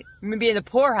 Right? I'm going to be in the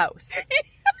poorhouse.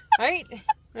 Right?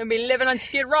 I'm going to be living on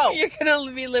Skid Row. You're going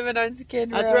to be living on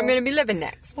Skid Row. That's where I'm going to be living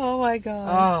next. Oh, my God.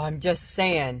 Oh, I'm just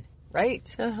saying.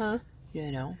 Right? Uh-huh.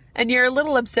 you know. And you're a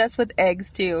little obsessed with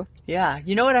eggs, too. Yeah,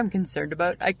 you know what I'm concerned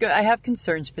about? I have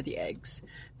concerns for the eggs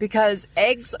because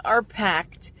eggs are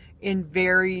packed in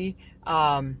very,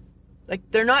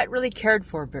 they're not really cared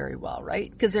for very well, right?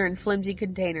 Because they're in flimsy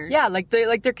containers. Yeah,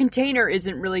 their container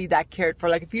isn't really that cared for.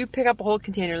 Like if you pick up a whole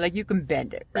container, like you can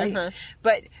bend it, right? Uh-huh.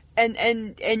 But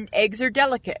and eggs are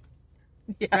delicate,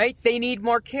 Yes. right? They need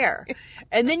more care.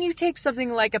 And then you take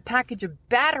something like a package of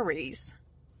batteries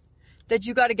that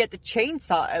you got to get the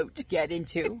chainsaw out to get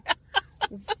into.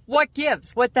 What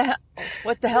gives? What the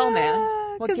hell, man?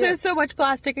 What Because gives? there's so much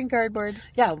plastic and cardboard.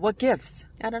 Yeah, what gives?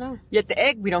 I don't know. Yet the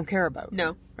egg we don't care about.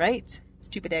 No. Right?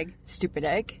 Stupid egg. Stupid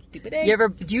egg. Stupid egg.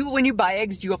 When you buy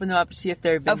eggs, do you open them up to see if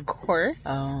they've been... Of course.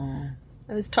 Oh.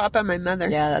 I was taught by my mother.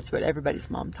 Yeah, that's what everybody's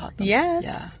mom taught them.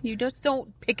 Yes. You just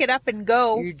don't pick it up and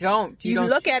go. Yeah. You don't. You don't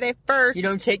look at it first. You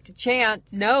don't take the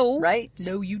chance. No. Right?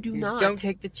 No, you do not. Don't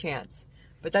take the chance.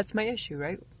 But that's my issue,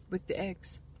 right? With the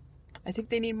eggs. I think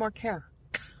they need more care.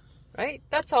 Right?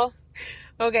 That's all.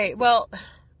 Okay, well,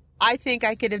 I think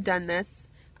I could have done this.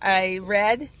 I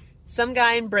read some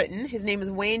guy in Britain, his name is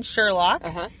Wayne Sherlock,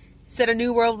 set a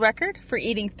new world record for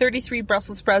eating 33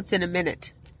 Brussels sprouts in a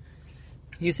minute.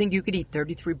 You think you could eat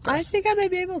 33 Brussels? I think I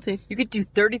might be able to. You could do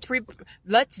 33.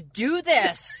 Let's do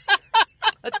this.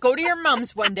 Let's go to your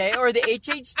mom's one day or the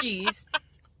HHGs.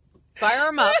 Fire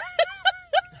them up.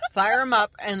 Fire them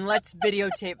up and let's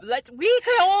videotape.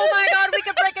 Oh my God, we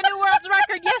could break a new world's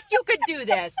record. Yes, you could do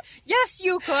this. Yes,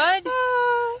 you could.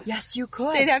 Yes, you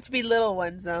could. They'd have to be little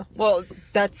ones, though. Well,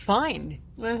 that's fine.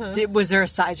 Uh-huh. Was there a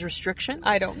size restriction?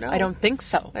 I don't know. I don't think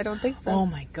so. I don't think so. Oh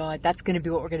my God, that's going to be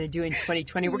what we're going to do in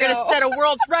 2020. We're going to set a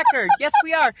world's record. Yes,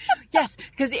 we are. Yes,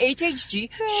 because the HHG,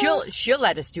 she'll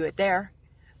let us do it there,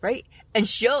 right? And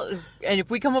if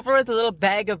we come over with a little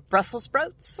bag of Brussels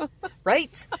sprouts,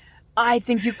 right? I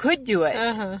think you could do it.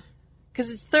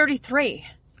 Because it's 33.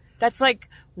 That's like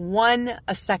 1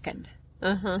 a second.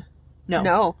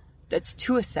 No. That's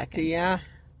 2 a second. Yeah.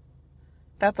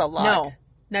 That's a lot. No.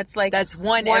 That's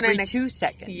one every 2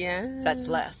 seconds. Yeah. That's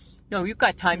less. No, you've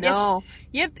got time. No.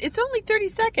 Yes. It's only 30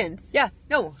 seconds. Yeah.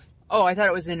 No. Oh, I thought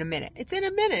it was in a minute. It's in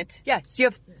a minute. Yeah.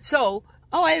 So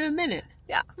Oh, I have a minute.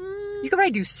 Yeah. You could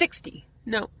probably do 60.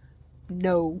 No.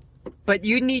 But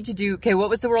you need to do, okay, what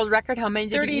was the world record? How many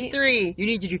did you eat? 33. You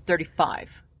need to do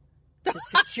 35 to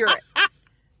secure it.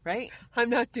 Right? I'm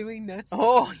not doing this.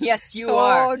 Oh, yes, you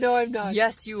are. Oh, no, I'm not.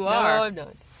 Yes, you are. No, I'm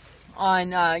not. On,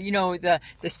 the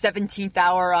 17th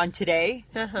hour on Today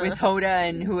with Hoda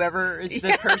and whoever is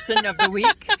the person of the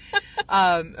week.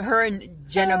 Her and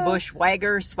Jenna Bush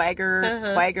Swagger,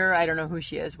 I don't know who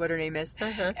she is, what her name is.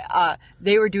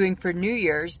 They were doing for New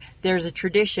Year's, there's a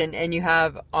tradition and you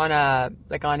have on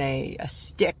a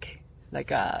stick,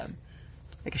 like a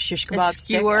shish kebab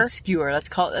skewer. Stick, a skewer. Let's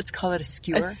call it a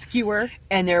skewer. A skewer.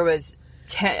 And there was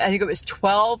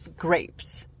 12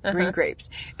 grapes. Green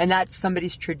grapes. And that's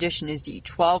somebody's tradition is to eat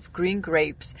 12 green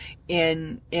grapes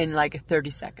in like 30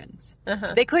 seconds.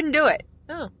 They couldn't do it.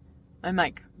 Oh. I'm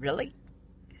like, really?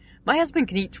 My husband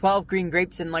can eat 12 green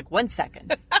grapes in like 1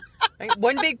 second. Right?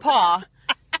 One big paw,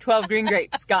 12 green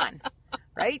grapes, gone.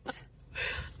 Right?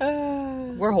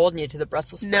 We're holding you to the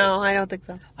Brussels sprouts. No, I don't think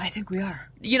so. I think we are.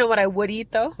 You know what I would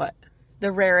eat, though? What?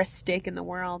 The rarest steak in the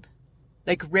world.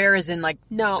 Like rare as in like...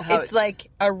 No, it's like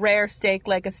a rare steak,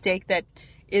 like a steak that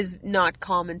is not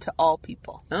common to all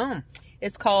people. Oh.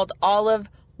 It's called olive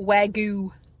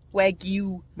wagyu.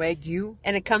 Wagyu?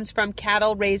 And it comes from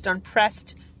cattle raised on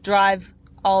pressed, dried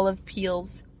olive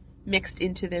peels mixed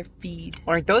into their feed.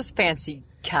 Aren't those fancy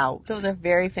cows? Those are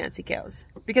very fancy cows.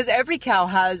 Because every cow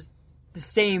has the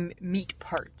same meat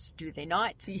parts, do they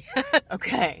not? Yeah.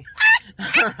 Okay.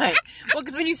 All right. Well,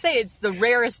 because when you say it's the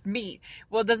rarest meat,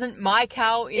 well, doesn't my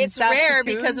cow in It's rare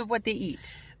Saskatoon... because of what they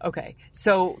eat. Okay.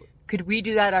 So could we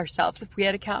do that ourselves if we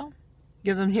had a cow?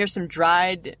 Give them here some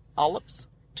dried olives?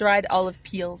 Dried olive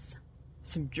peels.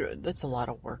 That's a lot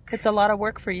of work. It's a lot of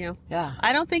work for you. Yeah.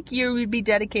 I don't think you would be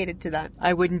dedicated to that.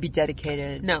 I wouldn't be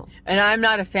dedicated. No. And I'm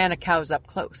not a fan of cows up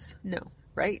close. No.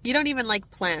 Right? You don't even like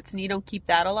plants, and you don't keep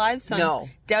that alive, so No.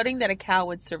 I'm doubting that a cow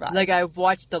would survive. Like, I've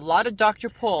watched a lot of Dr.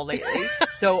 Pol lately,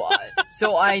 so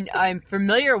I'm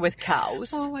familiar with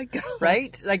cows. Oh my God.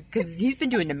 Right? Like, because he's been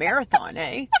doing the marathon,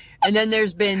 eh? And then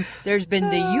there's been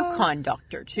the Yukon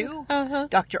doctor too,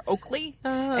 Dr. Oakley,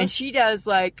 and she does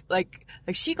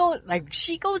she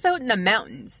goes out in the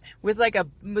mountains with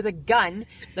a gun,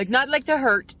 like not like to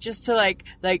hurt, just to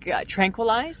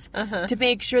tranquilize, to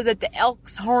make sure that the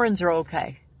elk's horns are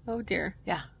okay. Oh dear.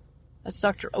 Yeah, that's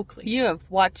Dr. Oakley. You have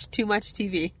watched too much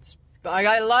TV. I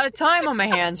got a lot of time on my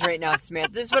hands right now,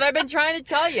 Samantha. This is what I've been trying to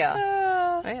tell you.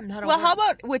 Right? I'm not a Well, how hoarder.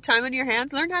 about with time on your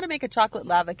hands, learn how to make a chocolate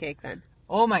lava cake then?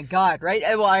 Oh my God, right?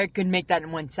 Well, I could make that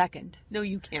in 1 second. No,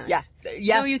 you can't. Yeah.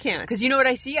 Yes. No, you can't. Because you know what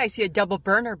I see? I see a double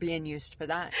burner being used for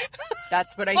that.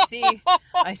 That's what I see.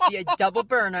 I see a double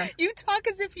burner. You talk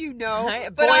as if you know. Right?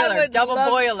 A but I boiler, would double love-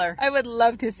 boiler. I would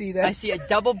love to see this. I see a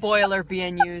double boiler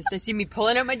being used. I see me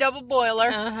pulling out my double boiler,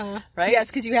 Uh-huh. right? Yes,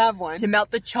 because you have one. To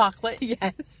melt the chocolate,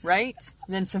 Yes. right?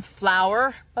 And then some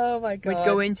flour Oh my God. would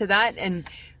go into that, and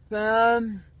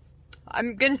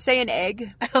I'm gonna say an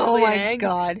egg. Oh Probably my an egg.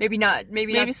 God. Maybe not.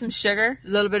 Maybe not. some sugar. A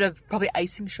little bit of probably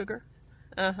icing sugar.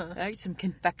 Uh-huh. Right? Some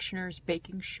confectioner's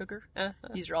baking sugar. Uh-huh.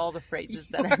 These are all the phrases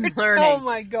that I'm You're- learning. Oh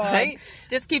my God. Right?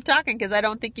 Just keep talking because I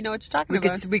don't think you know what you're talking We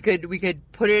about.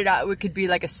 could put it out. We could be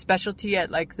like a specialty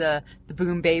at like the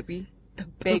Boom Baby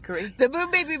bakery, The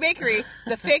Boom Baby Bakery,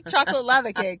 the fake chocolate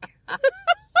lava cake.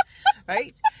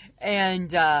 right?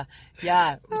 And yeah,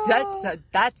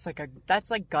 that's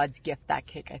like God's gift. That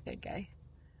cake, I think,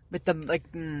 with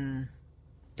the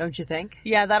don't you think?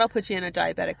 Yeah, that'll put you in a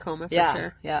diabetic coma for Yeah,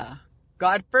 sure. yeah.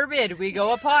 God forbid we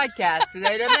go a podcast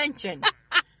without a mention.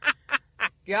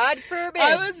 God forbid.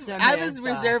 I was Samantha.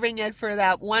 reserving it for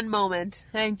that one moment.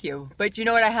 Thank you. But you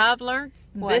know what I have learned?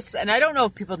 What? This, and I don't know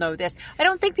if people know this. I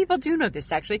don't think people do know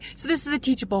this, actually. So this is a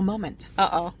teachable moment.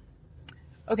 Uh-oh.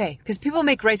 Okay, because people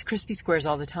make Rice Krispie squares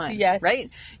all the time. Yes. Right?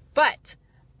 But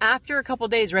after a couple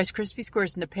days, Rice Krispie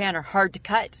squares in the pan are hard to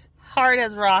cut. Hard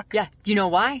as rock. Yeah. Do you know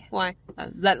why? Why?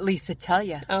 Let Lisa tell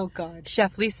you. Oh, God.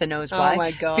 Chef Lisa knows Oh, why.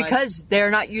 my God. Because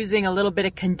they're not using a little bit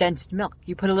of condensed milk.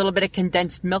 You put a little bit of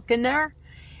condensed milk in there,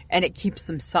 and it keeps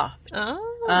them soft.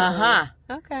 Oh. Uh-huh.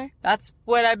 Okay. That's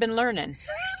what I've been learning.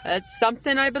 That's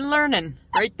something I've been learning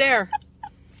right there.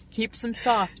 Keeps them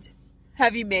soft.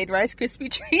 Have you made Rice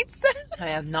Krispie treats then? I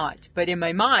have not. But in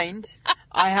my mind,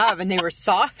 I have, and they were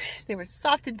soft. They were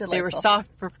soft and delightful. They were soft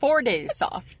for 4 days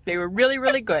soft. They were really,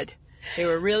 really good. They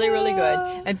were really, really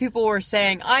good. And people were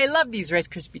saying, I love these Rice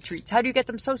Krispie treats. How do you get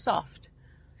them so soft?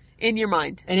 In your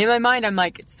mind. And in my mind, I'm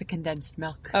like, it's the condensed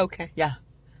milk. Okay. Yeah.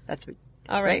 That's what.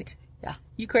 All right. Yeah.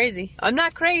 You crazy. I'm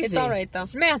not crazy. It's all right, though.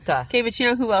 Samantha. Okay, but you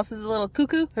know who else is a little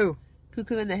cuckoo? Who?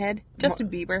 Cuckoo in the head? Justin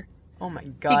Bieber. Oh my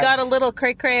God. He got a little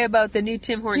cray-cray about the new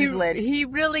Tim Hortons lid. He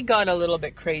really got a little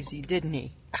bit crazy, didn't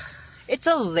he? It's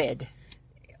a lid.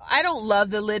 I don't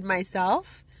love the lid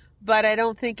myself, but I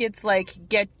don't think it's like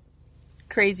get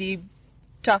crazy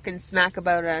talking smack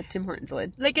about a Tim Hortons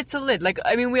lid. Like it's a lid. Like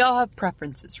I mean, we all have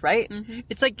preferences, right? Mhm.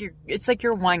 It's like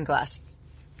your wine glass.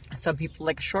 Some people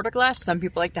like a shorter glass. Some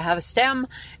people like to have a stem.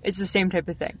 It's the same type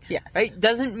of thing. Yes. Right?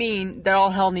 Doesn't mean that all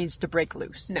hell needs to break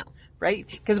loose. No. Right?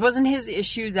 Because wasn't his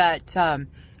issue that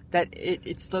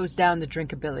it slows down the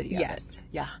drinkability of Yes. it?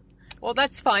 Yeah. Well,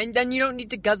 that's fine. Then you don't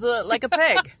need to guzzle it like a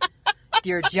pig,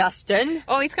 dear Justin.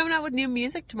 Oh, he's coming out with new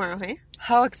music tomorrow, hey?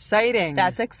 How exciting!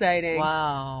 That's exciting.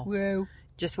 Wow. Woo.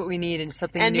 Just what we need, and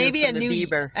something And new maybe from a the new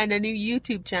Bieber. and a new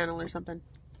YouTube channel or something.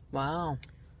 Wow.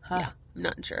 Huh. Yeah, I'm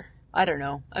not sure. I don't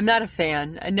know. I'm not a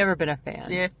fan. I've never been a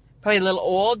fan. Yeah. Probably a little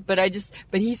old, but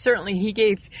he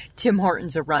gave Tim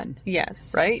Hortons a run,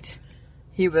 Yes. right?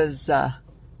 He was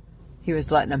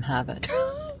letting him have it.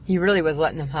 He really was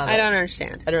letting him have it. I don't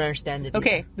understand. I don't understand it.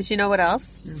 Okay, but you know what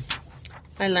else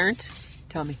I learned? either.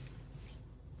 Tell me.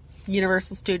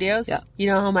 Universal Studios. Yeah. You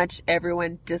know how much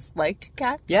everyone disliked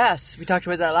Cats? Yes, we talked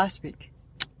about that last week.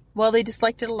 Well, they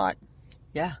disliked it a lot.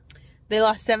 Yeah. They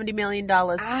lost $70 million.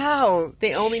 Ow.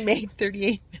 They only made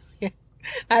 $38 million.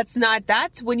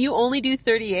 That's when you only do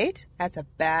 38, that's a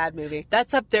bad movie.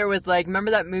 That's up there with like,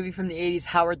 remember that movie from the 80s,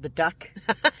 Howard the Duck?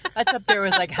 That's up there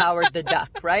with like Howard the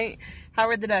Duck, right?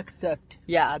 Howard the Duck sucked.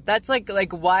 Yeah, that's like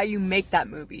why you make that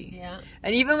movie. Yeah.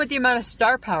 And even with the amount of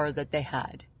star power that they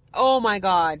had, Oh my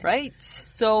God. right?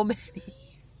 So many.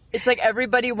 It's like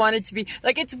everybody wanted to be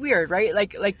like, it's weird, right?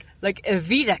 Like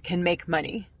Evita can make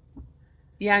money.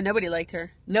 Yeah, nobody liked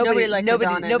her. Nobody liked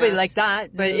Madonna in nobody that. liked that.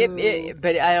 But No.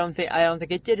 but I don't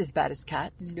think it did as bad as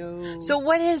Cats. No. So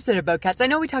what is it about Cats? I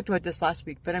know we talked about this last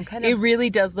week, but I'm kind It of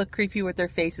really does look creepy with their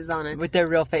faces on it. with their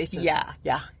real faces. Yeah.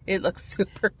 Yeah. It looks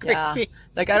super creepy. Yeah.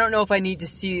 Like I don't know if I need to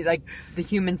see like the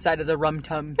human side of the rum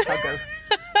tum tugger.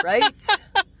 Right?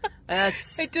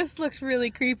 That's It just looked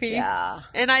really creepy. yeah.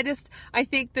 And I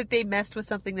think that they messed with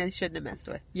something they shouldn't have messed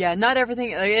with. Yeah, not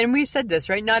everything, and we said this,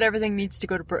 right? Not everything needs to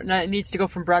go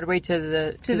from Broadway to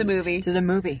the movie. to the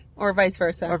movie, Or vice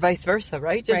versa. or vice versa,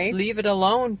 right? Just Right. leave it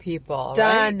alone, people.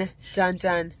 Done. Right?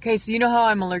 Done. Okay, so you know how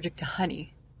I'm allergic to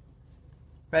honey,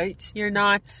 right? You're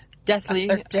not Deathly,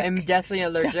 allergic I'm deathly to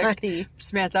allergic. honey.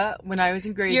 Samantha, when I was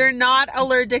in grade, You're not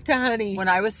allergic to honey. when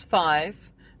I was 5,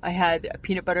 I had a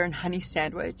peanut butter and honey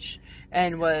sandwich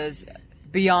and was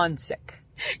beyond sick.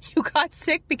 You got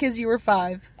sick because you were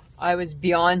 5. I was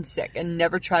beyond sick and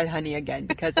never tried honey again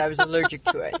because I was allergic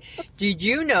to it. Did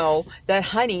you know that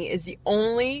honey is the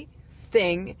only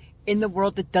thing in the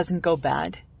world that doesn't go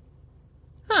bad?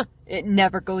 Huh. It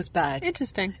never goes bad.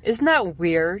 Interesting. Isn't that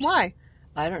weird? Why?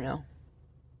 I don't know.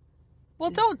 Well,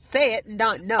 don't say it and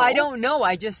not know. I don't know.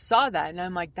 I just saw that and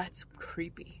I'm like, that's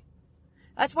creepy.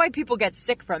 That's why people get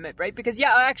sick from it, right? Because,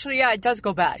 it does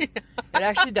go bad. It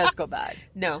actually does go bad.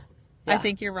 No. Yeah. I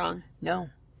think you're wrong. No.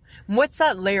 What's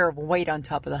that layer of white on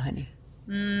top of the honey?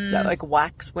 That like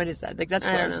wax? What is that? Like that's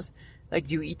gross. I don't know. Like,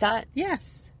 do you eat that?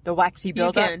 Yes. The waxy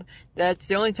buildup? can. That's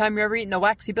the only time you're ever eating the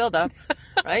waxy buildup,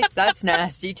 right? That's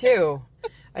nasty too.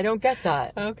 I don't get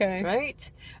that. Okay.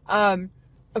 Right?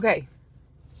 Okay.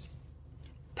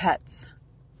 Pets.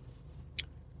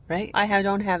 Right? I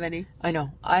don't have any. I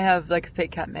know. I have like a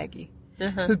fake cat, Maggie,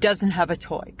 Uh-huh. who doesn't have a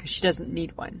toy because she doesn't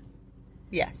need one.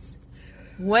 Yes.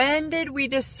 When did we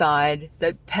decide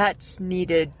that pets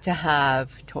needed to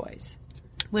have toys?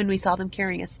 When we saw them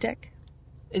carrying a stick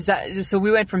Is that so?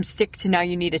 We went from stick to now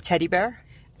you need a teddy bear,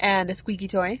 and a squeaky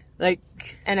toy like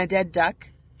and a dead duck.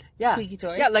 yeah, Squeaky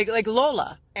toy. yeah, like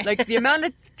Lola, like the amount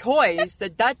of toys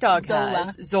that dog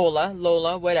has,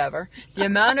 Lola, whatever. The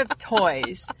amount of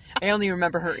toys. I only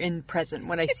remember her in present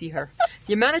when I see her.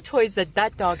 The amount of toys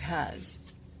that dog has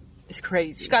is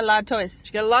crazy. She's got a lot of toys.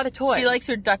 She got a lot of toys. She likes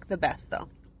her duck the best, though.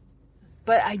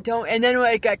 But I don't. And then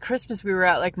like at Christmas, we were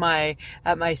at my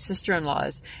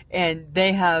sister-in-law's, and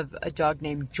they have a dog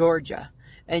named Georgia,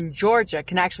 and Georgia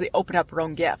can actually open up her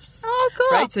own gifts. Oh,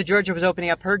 cool. Right. So Georgia was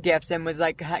opening up her gifts and was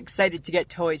like excited to get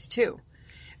toys too.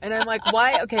 And I'm like,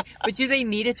 why? Okay, but do they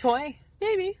need a toy?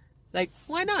 Maybe. Like,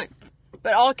 Why not?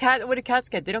 but what do cats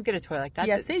get? They don't get a toy like that.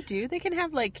 Yes, they do. They can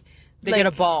have They get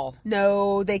a ball.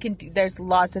 No, they can. There's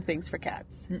lots of things for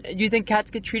cats. Do you think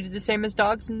cats get treated the same as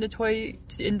dogs in the toy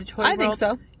world? I think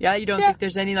so. Yeah, you don't Yeah. think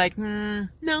there's any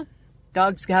No.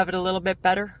 dogs have it a little bit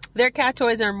better? Their cat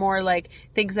toys are more like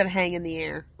things that hang in the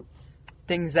air.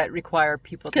 Things that require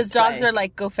people to Because play. dogs are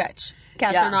like, go fetch.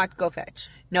 Cats Yeah. are not go fetch.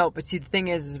 No, but see, the thing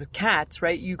is with cats,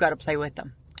 right, you got to play with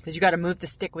them. Because you got to move the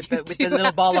stick with the You little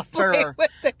have ball to of play fur, with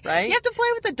right? You have to play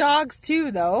with the dogs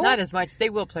too, though. Not as much. They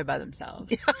will play by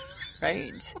themselves,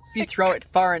 right? If you throw it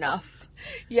far enough,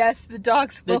 Yes, the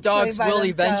dogs will the dogs play by will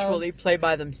themselves. eventually play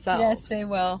by themselves. Yes, they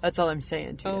will. That's all I'm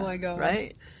saying to you. Oh my God.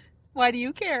 Right? Why do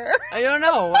you care? I don't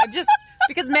know. I'm just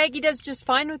because Maggie does just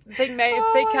fine with fake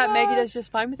cat. Maggie does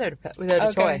just fine without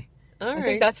a toy. All I right.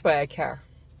 think that's why I care.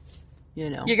 You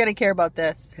know. You're gonna care about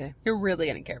this. Okay. You're really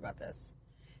gonna care about this.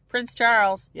 Prince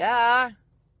Charles Yeah.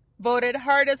 voted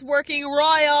hardest working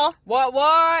royal. What?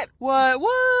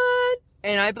 What?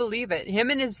 And I believe it. Him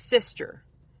and his sister.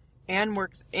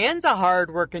 Anne's a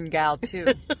hard-working gal,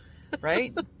 too.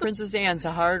 Right? Princess Anne's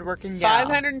a hard-working gal.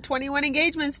 521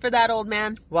 engagements for that old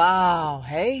man. Wow.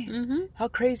 Hey? Mm-hmm. How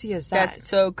crazy is that? That's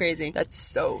so crazy. That's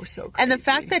so crazy. And the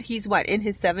fact that he's in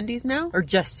his 70s now? Or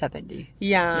just 70.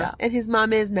 Yeah. Yeah. And his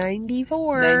mom is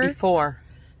 94. 94.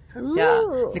 Yeah.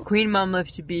 Ooh. The Queen Mum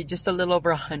lived to be just a little over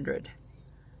 100.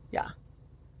 Yeah.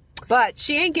 But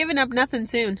She ain't giving up nothing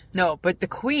soon. no, but the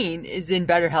Queen is in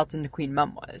better health than the Queen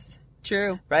Mum was.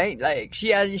 True. Right? Like,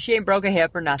 she ain't broke a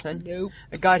hip or nothing. Nope.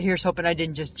 God, here's hoping I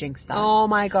didn't just jinx that. Oh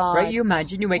my God. Right? You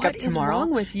imagine you wake What up is tomorrow. wrong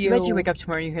with you? Imagine you wake up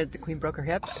tomorrow and you hear that the Queen broke her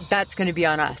hip. That's going to be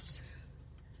on us.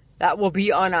 That will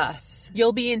be on us.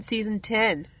 You'll be in season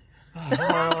 10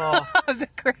 Oh, of The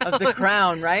Crown. of The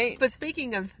Crown, right? But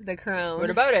speaking of The Crown. What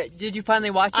about it? Did you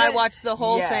finally watch it? I watched the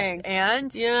whole Yes. thing.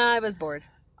 And? Yeah, I was bored.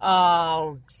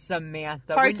 Oh,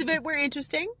 Samantha. Parts of it were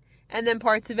interesting, and then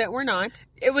parts of it were not.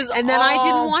 It was And then I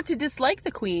didn't all- want to dislike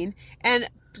the Queen, and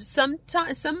some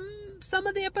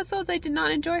of the episodes I did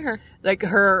not enjoy her Like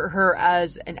her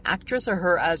as an actress or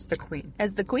her as the Queen?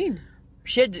 as the Queen.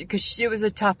 Because it was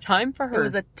a tough time for her. It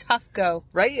was a tough go.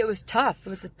 Right? It was tough. It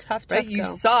was a tough Right? go. You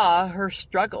saw her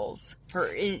struggles,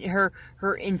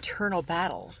 her internal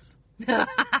battles.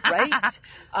 Right?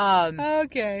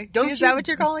 Okay. Don't Is you- that what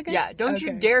you're calling it? Yeah, don't you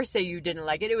Okay. dare say you didn't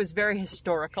like it. It was very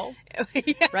historical,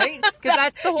 Yeah. right? Because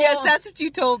that's the whole. Yes, that's what you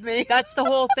told me. That's the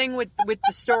whole thing with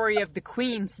the story of the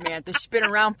Queen, Samantha. She's been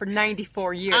around for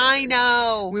 94 years. I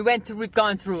know. We've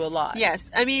gone through a lot. Yes,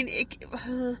 I mean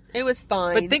it was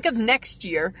fine. But think of next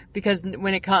year, because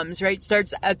when it comes, right, it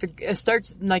starts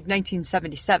in like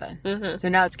 1977. Mhm. So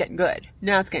now it's getting good,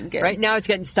 Now it's getting good. right? Now it's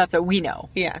getting stuff that we know.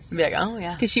 Yes. Be like, oh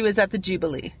yeah, Because she was at the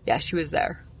Jubilee. yeah, she was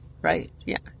there, right?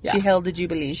 Yeah. Yeah. She held the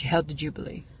Jubilee. She held the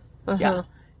Jubilee. Uh-huh. Yeah.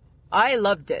 I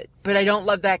loved it, but I don't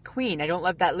love that Queen. I don't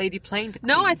love that lady playing the Queen.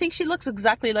 No, I think she looks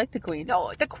exactly like the Queen.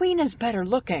 No, the Queen is better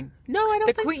looking. No, I don't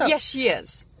The think Queen, so. yes, she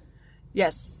is.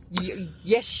 Yes,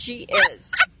 yes, she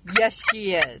is. Yes,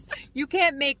 she is. You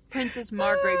can't make Princess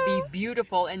Margaret be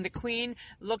beautiful and the Queen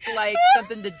look like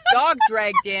something the dog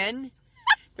dragged in.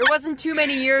 There wasn't too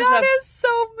many years That of... is so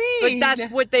mean. But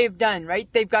that's what they've done, right?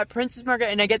 They've got Princess Margaret,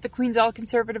 and I get the Queen's all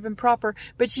conservative and proper,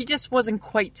 but she just wasn't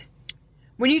quite...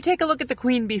 When you take a look at the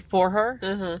Queen before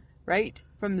her, right,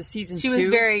 from the season 2... She was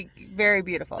very, very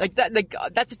beautiful. Like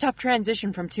that's a tough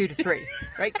transition from 2 to 3,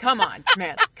 right? Come on,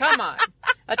 Samantha. Come on.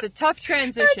 That's a tough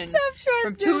transition,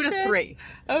 from 2 to 3,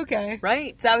 Okay.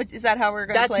 right? Is that how we're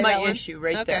going to play that That's my one? issue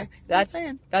right Okay. there. Just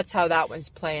saying. That's how that one's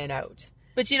playing out.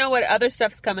 But you know what? Other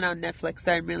stuff's coming on Netflix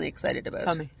that I'm really excited about.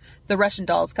 Tell me. The Russian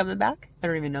Doll's coming back. I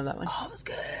don't even know that one. Oh, it was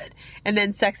good. And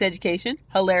then Sex Education.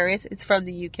 Hilarious. It's from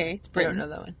the UK. It's I Britain. don't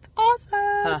know that one. Awesome.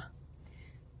 Huh.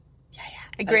 Yeah.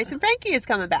 And Grace and Frankie is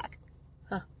coming back.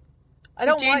 I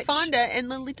don't Jane watch... Fonda and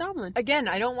Lily Tomlin. Again,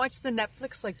 I don't watch the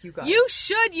Netflix like you guys. You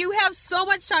should. You have so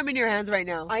much time in your hands right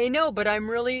now. I know, but I'm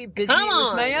really busy Come with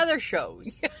on. my other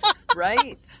shows.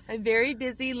 Right? I'm very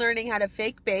busy learning how to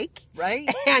fake bake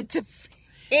Right? and to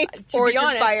fake To forge be and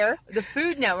honest, fire. the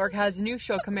Food Network has a new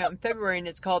show coming out in February, and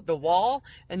it's called The Wall,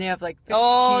 and they have like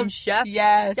 15 chefs.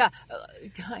 Yes. Yeah.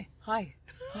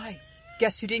 Hi.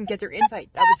 Guess who didn't get their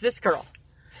invite? That was this girl.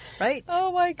 Right?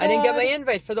 Oh my God. I didn't get my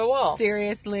invite for The Wall.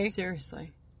 Seriously.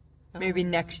 Maybe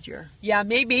next year. Yeah,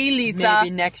 maybe, Lisa. Maybe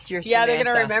next year, Yeah, they're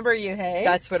Samantha. gonna remember you, hey?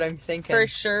 That's what I'm thinking. for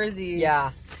sure, Z.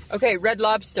 Yeah. Okay, Red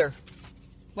Lobster.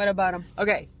 What about them?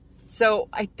 Okay, so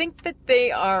I think that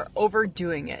they are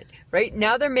overdoing it. Right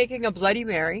now they're making a Bloody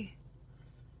Mary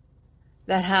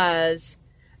that has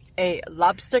a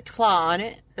lobster claw on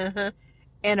it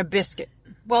and a biscuit.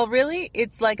 Well, really,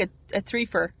 it's like a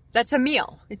threefer. That's a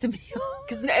meal. It's a meal.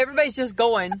 Because everybody's just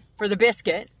going for the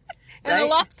biscuit. And right? a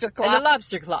lobster claw. And a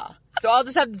lobster claw. So I'll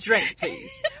just have the drink,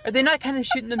 please. Are they not kind of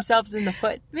shooting themselves in the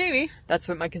foot? Maybe. That's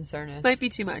what my concern is. Might be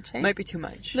too much, hey? Might be too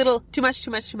much. Little, too much?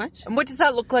 And what does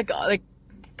that look like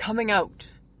coming out?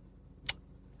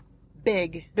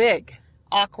 Big. Big.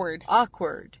 Awkward.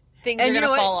 Things And are you know gonna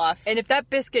what? fall off. And if that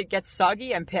biscuit gets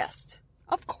soggy, I'm pissed.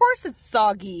 Of course it's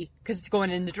soggy. Because it's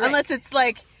going in the drink. Unless it's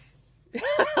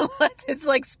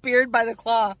like speared by the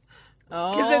claw.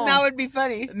 Oh. Because then that would be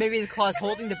funny. Maybe the claw's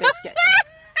holding the biscuit.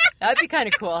 That'd be kind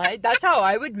of cool, hey? That's how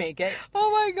I would make it. Oh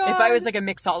my God. If I was like a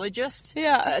mixologist,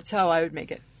 Yeah. that's how I would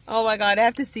make it. Oh my God, I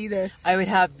have to see this. I would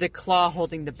have the claw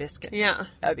holding the biscuit. Yeah.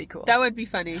 That'd be cool. That would be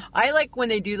funny. I like when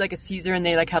they do like a Caesar and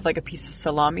they like have like a piece of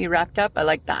salami wrapped up. I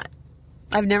like that.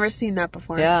 I've never seen that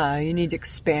before. Yeah, you need to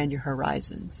expand your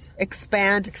horizons.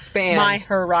 Expand Expand. my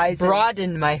horizon.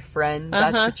 Broaden, my friend.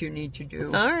 That's Uh-huh. what you need to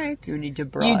do. All right. You need to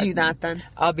broaden. You do that then.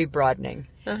 I'll be broadening.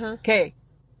 Uh-huh. Okay.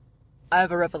 I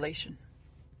have a revelation.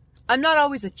 I'm not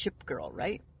always a chip girl,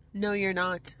 right? No, you're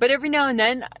not. But every now and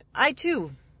then, I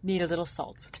too need a little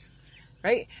salt.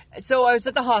 Right? So I was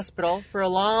at the hospital for a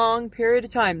long period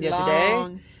of time the other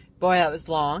Long. day. Boy, that was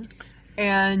long.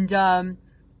 And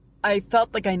I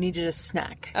felt like I needed a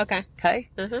snack. Okay. Okay?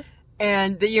 Uh-huh.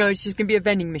 And, it's just going to be a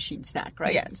vending machine snack,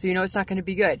 right? Yes. So it's not going to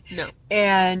be good. No.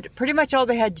 And pretty much all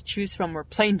they had to choose from were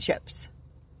plain chips.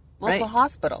 Well, it's a Right.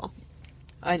 hospital.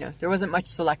 I know. There wasn't much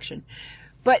selection.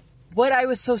 But what I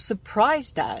was so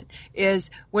surprised at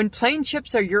is when plain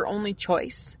chips are your only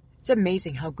choice, it's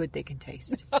amazing how good they can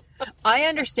taste. I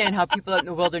understand how people out in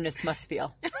the wilderness must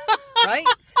feel. Right?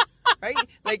 Right?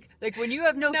 Like when you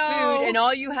have no food and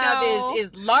all you have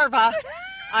is larva,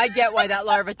 I get why that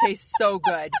larva tastes so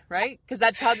good, right? Because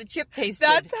that's how the chip tasted.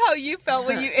 That's how you felt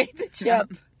when you ate the chip.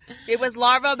 Yep. It was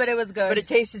larva, but it was good. But it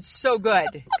tasted so good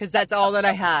because that's all that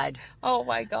I had. Oh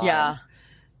my God. Yeah.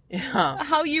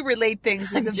 How you relate things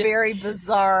is I'm just- very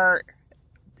bizarre.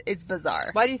 It's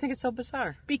bizarre. Why do you think it's so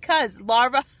bizarre? Because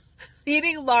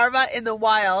eating larva in the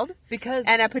wild Because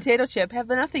and a potato chip have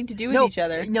nothing to do with each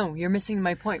other. No, you're missing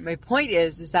my point. My point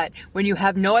is that when you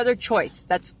have no other choice,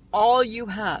 that's all you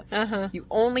have. Uh-huh. You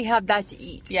only have that to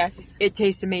eat. Yes. It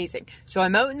tastes amazing. So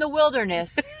I'm out in the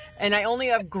wilderness and I only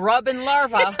have grub and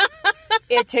larva.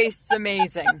 It tastes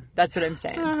amazing. That's what I'm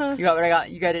saying. Uh-huh. You got what I got?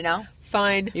 You got it now?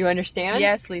 Fine. You understand?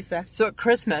 Yes, Lisa. So at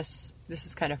Christmas, this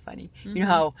is kind of funny. You know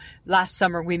how last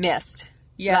summer we missed?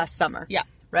 Yes. Last summer. Yeah.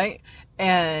 Right?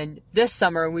 And this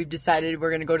summer we've decided we're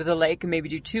going to go to the lake and maybe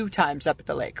do 2 times up at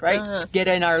the lake, right? Uh-huh. To get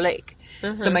in our lake.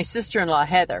 Uh-huh. So my sister-in-law,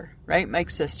 Heather, right?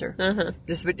 Mike's sister. Uh-huh.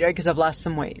 This is what, because I've lost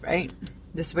some weight, right?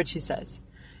 This is what she says.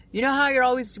 You know how you're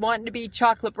always wanting to be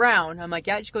chocolate brown? I'm like,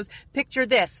 yeah. She goes, picture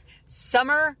this.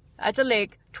 Summer at the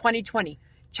lake, 2020.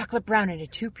 Chocolate brown in a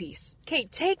 2-piece. Kate,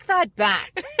 take that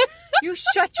back. You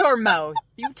shut your mouth.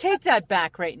 You take that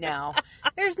back right now.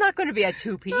 There's not going to be a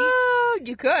 2-piece.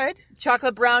 You could.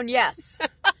 Chocolate brown, yes.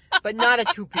 but not a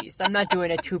two-piece. I'm not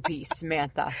doing a two-piece,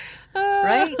 Samantha.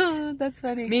 Right? That's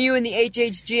funny. Me, you, and the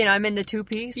HHG, and I'm in the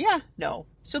two-piece? Yeah. No.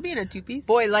 She'll be in a two-piece.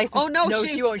 Boy, life is... Oh, no,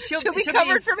 she won't. She'll be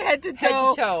covered from head to toe.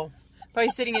 Head to toe. Probably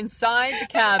sitting inside the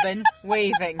cabin,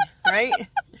 waving, right?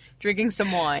 Drinking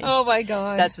some wine. Oh, my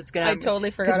God. That's what's going to happen. I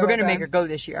totally forgot Because we're going to about make her go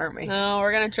this year, aren't we? No,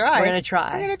 we're going to try. We're going to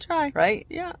try. We're going to try. Right?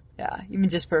 Yeah. Yeah, even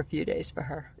just for a few days for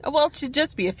her. Well, it should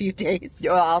just be a few days.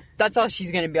 Well, that's all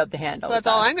she's going to be able to handle. That's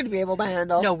all I'm going to be able to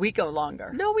handle. No, we go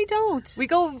longer. No, we don't. We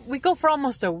go for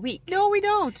almost a week. No, we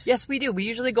don't. Yes, we do. We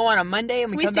usually go on a Monday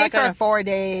and we come stay back for on 4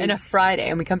 days. and a Friday,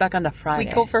 and we come back on the Friday.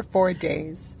 We go for 4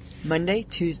 days. Monday,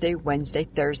 Tuesday, Wednesday,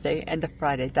 Thursday, and the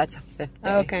Friday. That's a 5th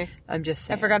day. Okay. I'm just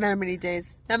saying. I forgot how many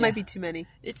days. That might be too many.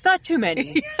 It's not too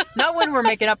many. Not when we're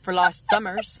making up for lost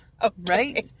summers. Okay.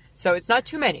 Right? So it's not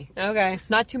too many. Okay. It's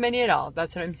not too many at all.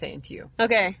 That's what I'm saying to you.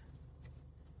 Okay.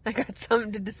 I got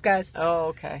something to discuss. Oh,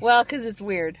 okay. Well, because it's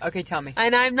weird. Okay, tell me.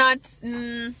 And I'm not...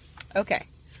 okay.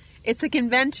 It's a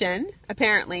convention,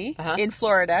 apparently, in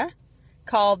Florida,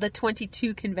 called the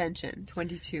 22 Convention.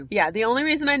 22. Yeah, the only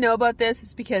reason I know about this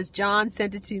is because John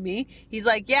sent it to me. He's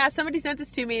like, yeah, somebody sent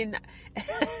this to me, and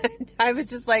I was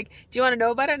just like, do you want to know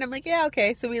about it? And I'm like, yeah,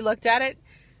 okay. So we looked at it.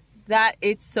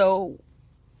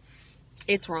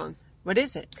 It's wrong. What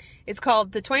is it? It's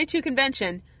called the 22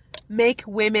 Convention, Make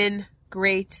Women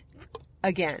Great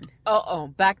Again. Uh-oh,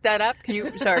 back that up.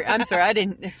 I'm sorry, I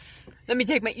didn't, let me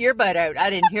take my earbud out.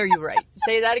 I didn't hear you right.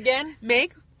 Say that again?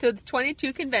 The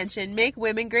 22 Convention, Make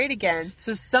Women Great Again.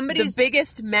 So the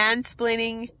biggest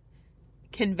mansplaining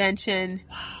convention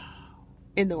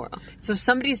in the world. So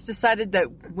somebody's decided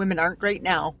that women aren't great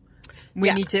now.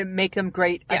 We need to make them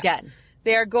great again.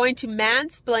 They are going to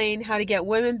mansplain how to get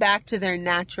women back to their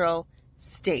natural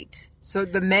state. So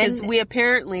the men... Because we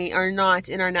apparently are not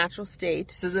in our natural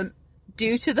state.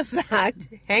 Due to the fact...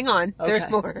 Hang on, there's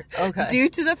more. Okay. Due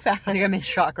to the fact... I think I'm in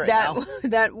shock now.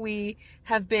 That we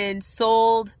have been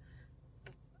sold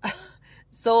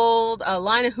a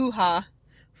line of hoo-ha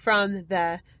from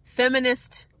the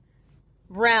feminist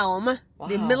realm. Wow.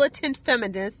 The militant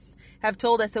feminists have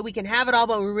told us that we can have it all,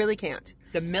 but we really can't.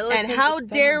 The militant And how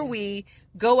dare we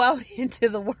go out into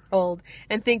the world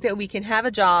and think that we can have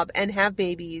a job and have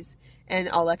babies and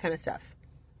all that kind of stuff.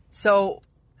 So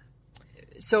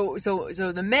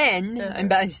the men,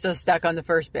 I'm still stuck on the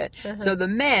first bit. So the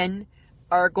men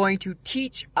are going to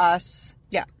teach us,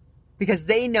 because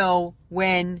they know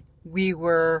when we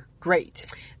were great.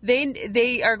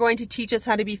 They are going to teach us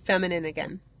how to be feminine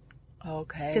again.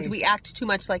 Okay. Because we act too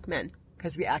much like men.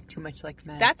 Because we act too much like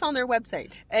men. That's on their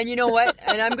website. And you know what?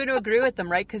 And I'm going to agree with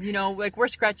them, right? Because, we're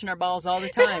scratching our balls all the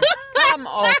time.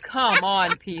 Come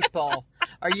on, people.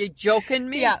 Are you joking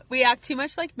me? Yeah, we act too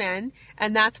much like men,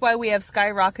 and that's why we have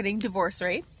skyrocketing divorce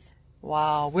rates.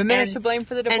 Wow. Women are to blame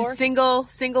for the divorce? And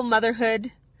single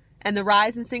motherhood, and the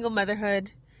rise in single motherhood,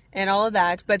 and all of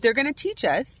that. But they're going to teach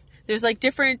us. There's,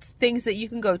 different things that you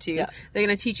can go to. Yeah. They're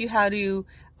going to teach you how to...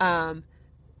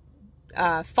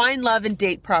 find love and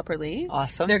date properly.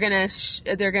 Awesome. They're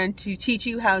going to teach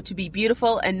you how to be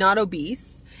beautiful and not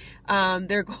obese.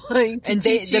 They're going to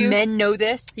teach you. The men know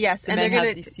this. Yes, and they're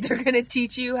going to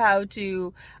teach you how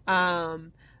to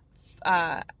have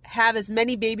as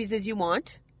many babies as you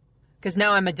want. Because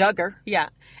now I'm a Duggar. Yeah,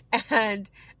 and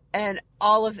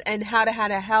how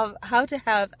to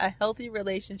have a healthy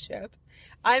relationship.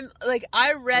 I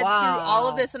read through all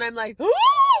of this and I'm like, ooh!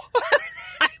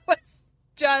 I was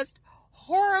just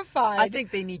horrified. I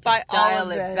think they need to dial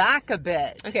it back a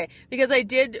bit. Okay, because I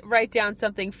did write down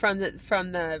something from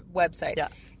the website. Yeah.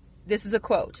 This is a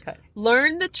quote. Okay.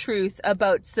 Learn the truth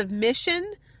about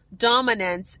submission,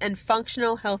 dominance, and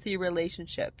functional healthy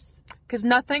relationships. Because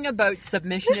nothing about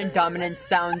submission and dominance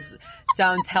sounds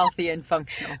healthy and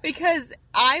functional. Because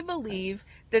I believe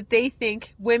that they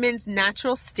think women's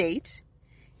natural state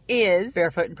is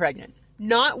barefoot and pregnant,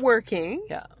 not working,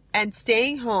 and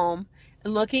staying home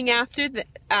and looking after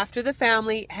the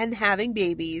family and having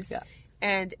babies,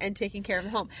 and taking care of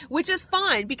the home, which is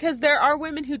fine because there are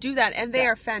women who do that and they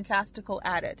are fantastical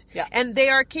at it, and they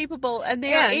are capable and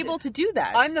they are able to do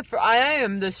that. I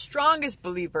am the strongest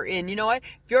believer in, you know what?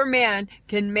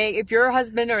 If your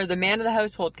husband or the man of the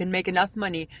household can make enough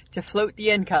money to float the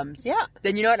incomes,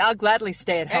 then you know what? I'll gladly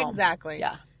stay at home. Exactly.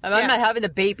 Yeah. I'm not having the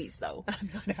babies, though. I'm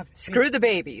not having Screw the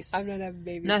babies. I'm not having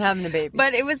babies. Not having the babies.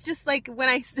 But it was just like, when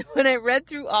I read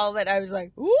through all of it, I was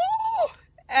like, ooh!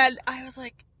 And I was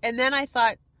like, and then I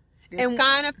thought, this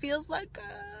kind of feels like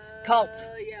a... Cult.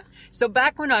 Yeah. So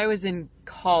back when I was in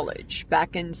college,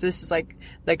 this is like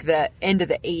the end of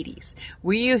the 80s,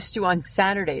 we used to, on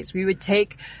Saturdays, we would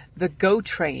take the GO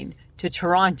train to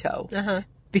Toronto.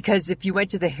 because if you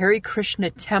went to the Hare Krishna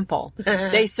temple,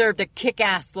 they served a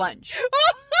kick-ass lunch.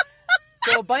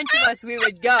 So a bunch of us, we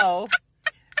would go,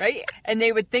 right? And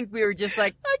they would think we were just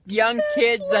like young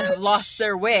kids that have lost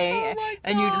their way. Oh,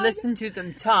 and you'd listen to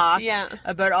them talk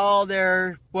about all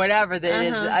their whatever that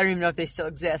is. I don't even know if they still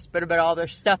exist, but about all their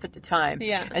stuff at the time.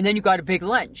 Yeah. And then you got a big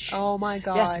lunch. Oh my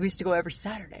God. Yes, we used to go every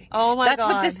Saturday. Oh my God. That's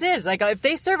what this is. Like, if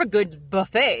they serve a good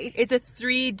buffet. It's a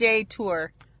 3-day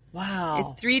tour. Wow.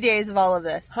 It's 3 days of all of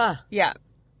this. Huh. Yeah.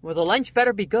 Well, the lunch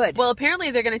better be good. Well, apparently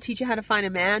they're going to teach you how to find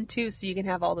a man too, so you can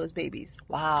have all those babies.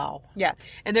 Wow. Yeah.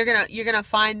 And you're going to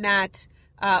find that,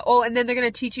 and then they're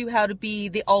going to teach you how to be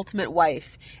the ultimate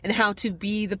wife and how to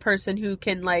be the person who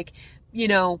can, like, you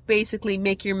know, basically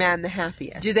make your man the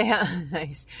happiest. Do they have,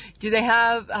 nice. Do they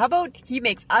have, how about he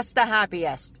makes us the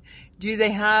happiest? Do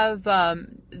they have,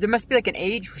 there must be like an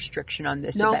age restriction on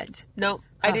this event. No,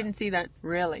 I didn't see that.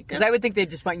 Really? Because I would think they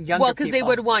just want younger people. Well, because they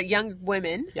would want young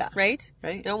women, right?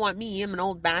 Right. They don't want me, I'm an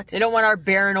old bat. They don't want our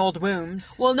barren old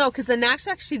wombs. Well, no, because then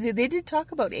actually they did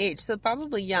talk about age, so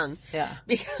probably young. Yeah.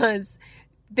 Because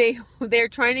they're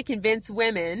trying to convince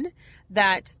women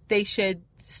that they should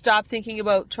stop thinking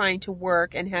about trying to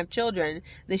work and have children.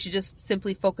 They should just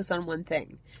simply focus on one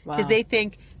thing. Because they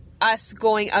think us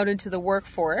going out into the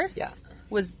workforce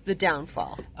was the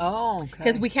downfall. Oh, okay.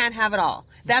 Because we can't have it all.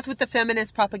 That's what the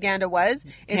feminist propaganda was,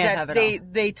 is that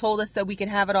they told us that we could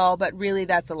have it all, but really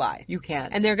that's a lie. You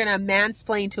can't. And they're going to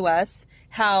mansplain to us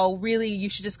how really you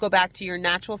should just go back to your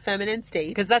natural feminine state.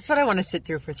 Because that's what I want to sit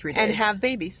through for 3 days. And have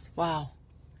babies. Wow.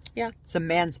 Yeah. Some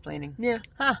mansplaining. Yeah.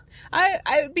 Huh.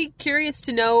 I would be curious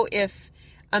to know if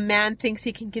a man thinks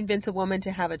he can convince a woman to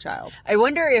have a child. I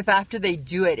wonder if after they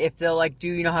do it, if they'll like do,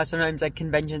 you know how sometimes like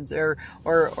conventions or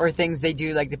things they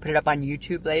do, like they put it up on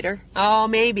YouTube later? Oh,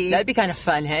 maybe. That'd be kind of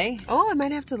fun, hey? Oh, I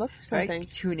might have to look for something.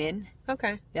 Right? Tune in.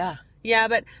 Okay. Yeah. Yeah,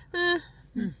 but,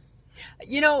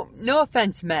 You know, no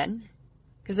offense, men.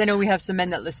 Because I know we have some men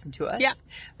that listen to us. Yeah.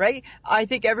 Right? I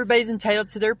think everybody's entitled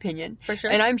to their opinion. For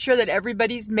sure. And I'm sure that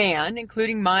everybody's man,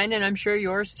 including mine, and I'm sure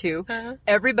yours too,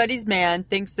 everybody's man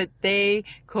thinks that they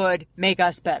could make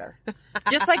us better.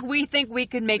 Just like we think we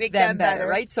could make them better,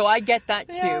 right? So I get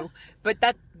that too. But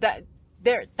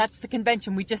that's the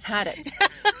convention. We just had it.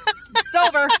 It's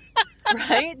over.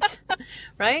 Right?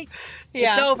 Right?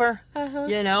 Yeah. It's over.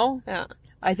 You know? Yeah.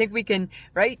 I think we can,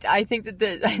 right? I think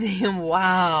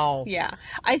wow. Yeah.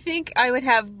 I think I would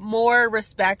have more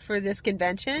respect for this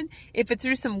convention if it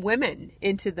threw some women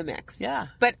into the mix. Yeah.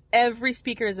 But every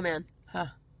speaker is a man. Huh.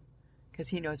 Because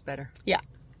he knows better. Yeah.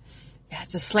 Yeah,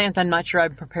 it's a slant I'm not sure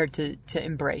I'm prepared to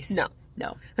embrace. No.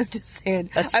 No. I'm just saying.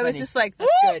 That's I was funny. just like,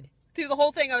 that's woo! good. Through the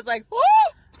whole thing, I was like, woo!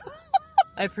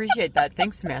 I appreciate that.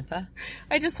 Thanks, Samantha.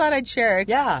 I just thought I'd share it.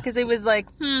 Yeah. Because it was like,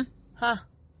 Huh.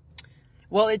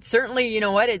 Well, it certainly, you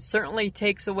know what? It certainly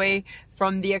takes away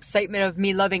from the excitement of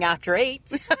me loving After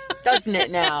Eights, doesn't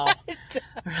it now?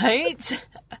 Right?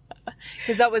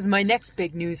 Because that was my next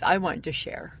big news I wanted to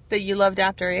share. That you loved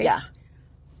After Eights? Yeah.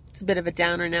 It's a bit of a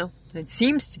downer now. It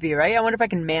seems to be, right? I wonder if I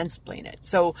can mansplain it.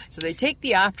 So they take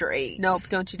the After Eights. Nope,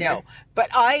 don't you dare. No. But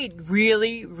I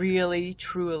really, really,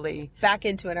 truly... Back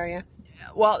into it, are you?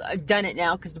 Well, I've done it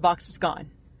now because the box is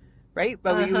gone. Right?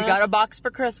 But we got a box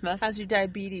for Christmas. How's your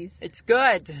diabetes? It's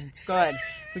good. It's good.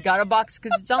 We got a box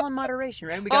because it's all in moderation,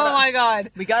 right? My God.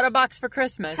 We got a box for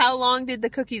Christmas. How long did the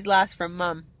cookies last from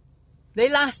Mom? They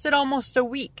lasted almost a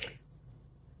week.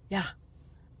 Yeah.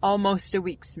 Almost a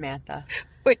week, Samantha.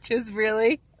 Which is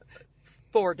really?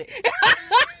 4 days.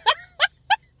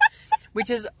 Which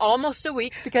is almost a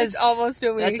week because... It's almost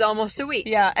a week. That's almost a week.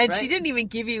 Yeah, and right? she didn't even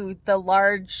give you the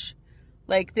large...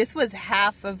 Like, this was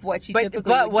half of what she typically would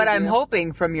But what give I'm you.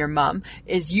 hoping from your mom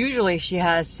is usually she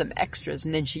has some extras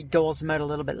and then she doles them out a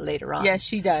little bit later on. Yes,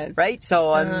 she does. Right?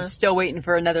 So I'm still waiting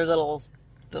for another little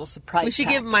surprise. We should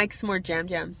give Mike some more Jam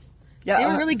Jams. Yeah, they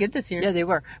were really good this year. Yeah, they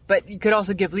were. But you could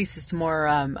also give Lisa some more.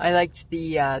 I liked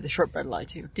the shortbread a lot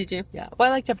too. Did you? Yeah. Well,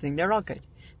 I liked everything. They're all good.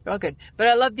 They're all good. But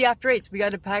I love the After Eights. We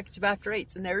got a package of After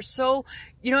Eights, and they're so.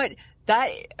 You know what?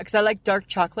 Because I like dark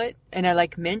chocolate and I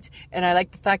like mint and I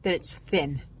like the fact that it's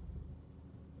thin.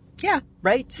 Yeah.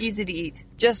 Right? Easy to eat.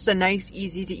 Just a nice,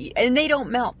 easy to eat. And they don't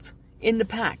melt in the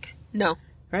pack. No.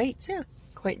 Right? Yeah.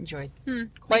 Quite enjoyed.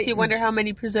 Makes you wonder how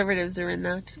many preservatives are in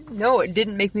that. No, it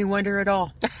didn't make me wonder at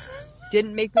all.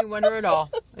 Didn't make me wonder at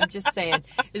all. I'm just saying.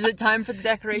 Is it time for the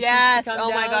decorations yes. to come down?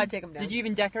 down? Oh my God, take them down. Did you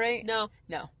even decorate? No.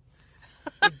 No.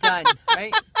 You're done,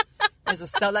 right? Might as well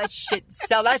sell that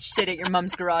shit at your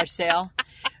mom's garage sale.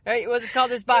 Right? We'll just call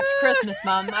this box Christmas,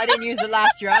 Mom. I didn't use it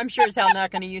last year. I'm sure as hell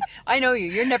not going to use. I know you.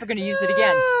 You're never going to use it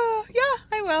again. Yeah,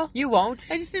 I I will. You won't.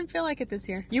 I just didn't feel like it this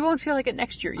year. You won't feel like it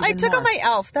next year. I took on my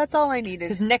elf. That's all I needed.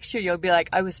 Because next year you'll be like,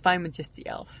 I was fine with just the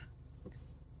elf.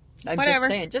 I'm Whatever.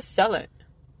 just saying, just sell it.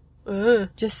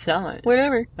 Just sell it.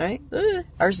 Whatever. Right?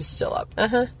 Ours is still up.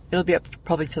 It'll be up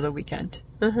probably till the weekend.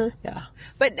 Yeah.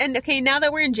 But, okay, now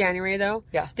that we're in January, though,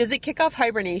 Yeah. does it kick off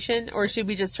hibernation, or should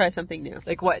we just try something new?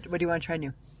 Like what? What do you want to try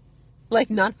new? Like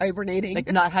not hibernating.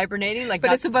 Like not hibernating? Like but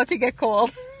not, it's about to get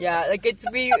cold. yeah, like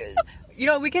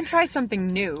we can try something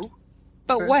new.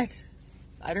 But For- what?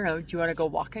 I don't know. Do you want to go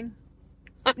walking?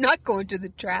 I'm not going to the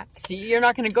track. See, you're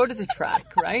not going to go to the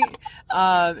track, right?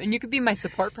 And you could be my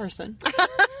support person.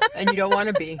 And you don't want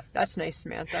to be. That's nice,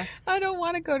 Samantha. I don't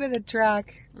want to go to the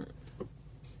track.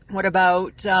 What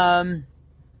about,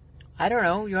 I don't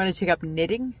know, you want to take up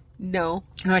knitting? No.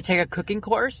 You want to take a cooking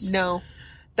course? No.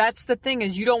 That's the thing,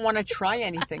 is you don't want to try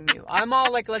anything new. I'm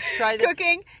all like, let's try this.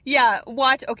 Cooking? Yeah.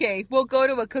 What? Okay, we'll go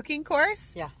to a cooking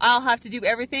course. Yeah. I'll have to do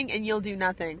everything, and you'll do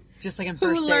nothing. Just like in Who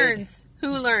first aid. learns?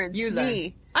 Who learns? You learn.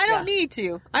 Me. I don't need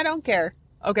to. I don't care.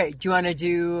 Okay, do you want to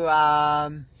do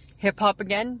hip-hop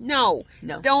again? No.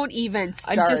 No. Don't even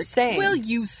start. I'm just saying. Will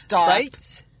you stop?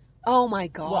 Right? Oh my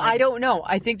god. Well, I don't know.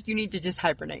 I think you need to just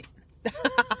hibernate.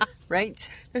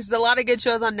 Right? There's a lot of good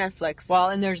shows on Netflix. Well,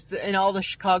 and all the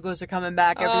Chicagos are coming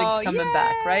back. Everything's coming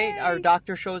back, right? Our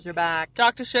doctor shows are back.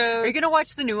 Doctor shows. Are you going to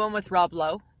watch the new one with Rob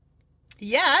Lowe?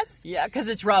 Yes. Yeah, because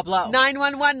it's Rob Lowe.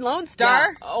 911 Lone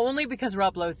Star. Yeah, only because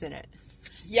Rob Lowe's in it.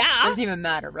 Yeah. Doesn't even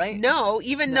matter, right? No,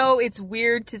 even though it's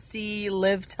weird to see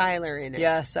Liv Tyler in it.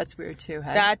 Yes, that's weird too.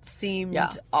 Hey? That seemed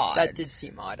odd. That did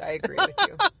seem odd. I agree with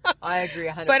you. I agree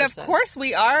 100%. But of course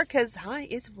we are, because,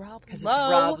 it's Rob Lowe. Because it's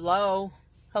Rob Lowe.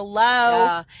 Hello.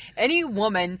 Yeah. Any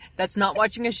woman that's not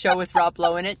watching a show with Rob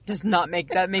Lowe in it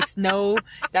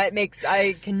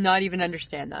I cannot even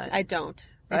understand that. I don't.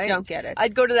 Right? I don't get it.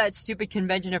 I'd go to that stupid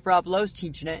convention if Rob Lowe's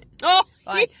teaching it. Oh!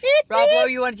 Fine. Rob Lowe,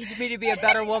 you want to teach me to be a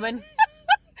better woman?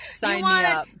 Sign me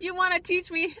up. You want to teach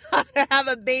me how to have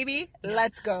a baby?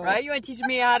 Let's go. Right? You want to teach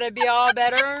me how to be all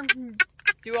better?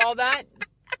 Do all that?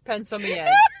 Pencil me in.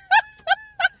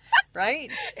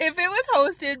 Right? If it was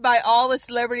hosted by all the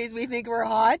celebrities we think were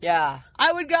hot, Yeah.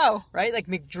 I would go. Right? Like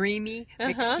McDreamy,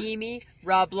 McSteamy,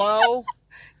 Rob Lowe.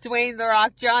 Dwayne The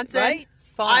Rock Johnson. Right?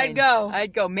 Fine.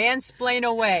 I'd go. Mansplain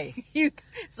away.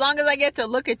 As long as I get to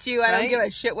look at you, I don't Right? give a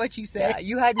shit what you say. Yeah,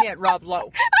 you had me at Rob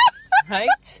Lowe. Right?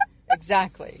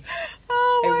 Exactly.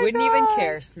 Oh my I wouldn't even God.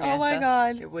 care, Samantha. Oh my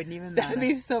God. It wouldn't even matter. That'd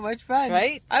be so much fun.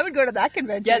 Right? I would go to that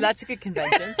convention. Yeah, that's a good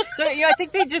convention. So, I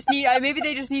think they just need, maybe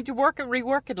they just need to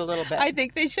rework it a little bit. I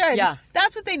think they should. Yeah.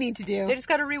 That's what they need to do. They just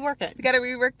got to rework it. They got to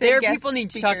rework their Their guest people need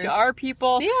speakers. to talk to our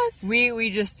people. Yes. We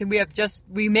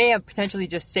may have potentially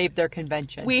just saved their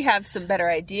convention. We have some better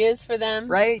ideas for them.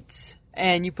 Right?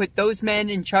 And you put those men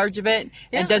in charge of it,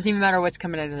 Yeah. and it doesn't even matter what's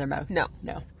coming out of their mouth. No.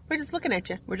 No. We're just looking at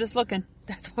you. We're just looking.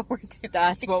 That's what we're doing.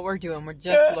 That's what we're doing. We're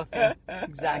just looking.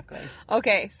 Exactly.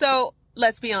 Okay, so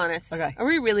let's be honest. Okay. Are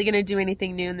we really going to do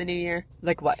anything new in the new year?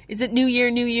 Like what? Is it New Year,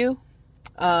 New You?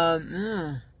 I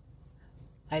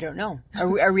don't know.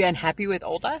 Are we unhappy with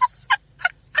old us?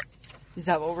 Is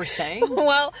that what we're saying?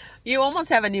 Well, you almost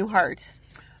have a new heart.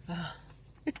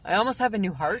 I almost have a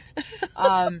new heart.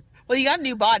 Well, you got a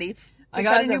new body. I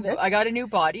got because a new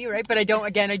body, right? But I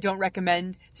don't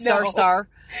recommend No. Star.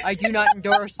 I do not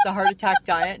endorse the heart attack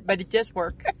diet, but it does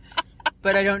work.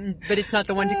 But it's not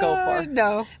the one to go for.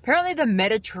 No. Apparently the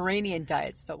Mediterranean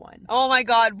diet's the one. Oh my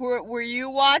God, were you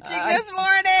watching this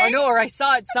morning? Oh no, or I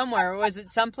saw it somewhere. Was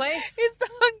it someplace? It's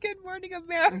on Good Morning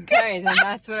America. Okay, then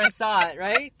that's what I saw it,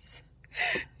 right?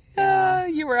 Yeah.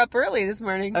 You were up early this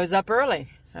morning. I was up early.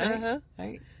 Right? Uh-huh.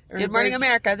 Right. Good Morning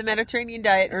America, the Mediterranean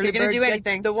diet. If you're going to do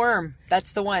anything. The worm.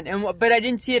 That's the one. But I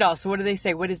didn't see it all. So what do they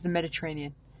say? What is the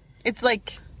Mediterranean? It's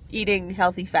like eating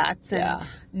healthy fats and Yeah.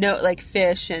 no, like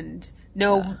fish and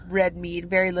no red meat,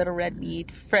 very little red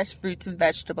meat, fresh fruits and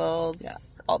vegetables,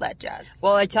 all that jazz.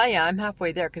 Well, I tell you, I'm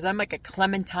halfway there because I'm like a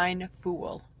clementine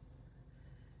fool.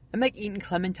 I'm like eating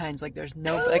clementines like there's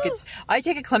no, I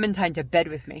take a clementine to bed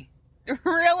with me.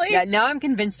 Really? Yeah, now I'm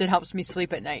convinced it helps me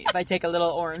sleep at night if I take a little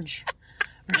orange.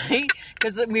 Right?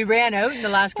 Because we ran out in the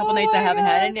last couple nights. I haven't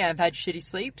had any. I've had shitty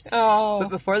sleeps. Oh. But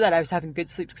before that, I was having good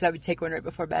sleeps because I would take one right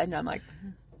before bed, and I'm like,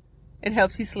 It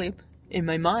helps you sleep. in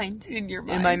my mind. In your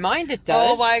mind. In my mind, it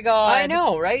does. Oh my God. I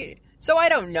know, right? So I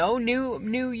don't know.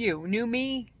 New you. New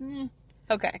me?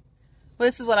 Okay. Well,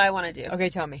 this is what I want to do. Okay,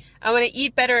 tell me. I want to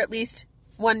eat better at least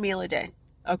one meal a day.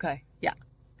 Okay. Yeah.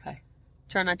 Okay.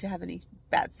 Try not to have any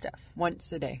bad stuff. Once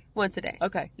a day. Once a day.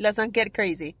 Okay. Let's not get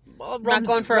crazy. Well, Not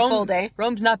going for a full day.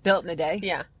 Rome's not built in a day.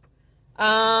 Yeah.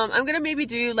 I'm going to maybe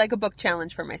do like a book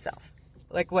challenge for myself.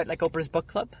 Like what? Like Oprah's book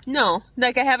club? No,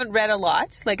 like I haven't read a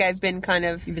lot. Like I've been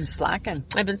You've been slacking.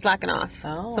 slacking off.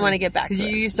 Oh. So I want to get back to Because it.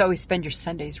 you used to always spend your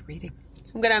Sundays reading.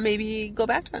 I'm going to maybe go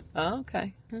back to it. Oh,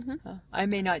 okay. Mm-hmm. I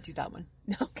may not do that one.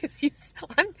 No, because these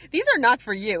are not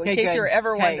for you, in Okay, case good. you were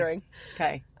ever Okay. wondering.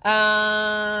 Okay.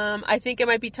 I think it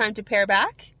might be time to pare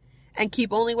back and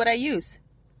keep only what I use.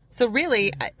 So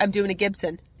really, I'm doing a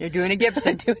Gibson. You're doing a Gibson.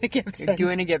 I'm doing a Gibson. You're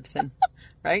doing a Gibson.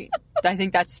 Right? I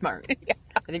think that's smart.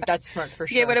 I think that's smart for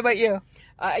sure. Okay, what about you?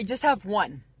 I just have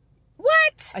one.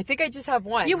 What? I think I just have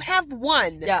one. You have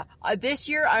one. Yeah. This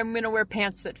year, I'm going to wear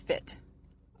pants that fit.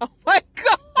 Oh my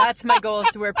God. That's my goal, is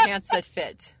to wear pants that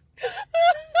fit.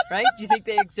 Right? Do you think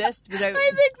they exist without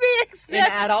I think they exist. in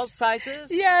adult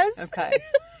sizes? Yes. Okay.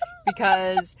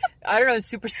 Because, I don't know,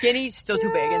 super skinny, still too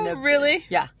big. And Really?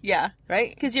 Yeah. Yeah.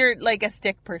 Right? Because you're like a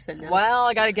stick person now. Well,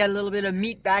 I got to get a little bit of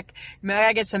meat back. I got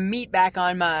to get some meat back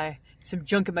on some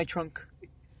junk in my trunk.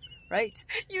 Right?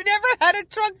 You never had a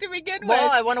trunk to begin Well,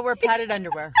 with. I want to wear padded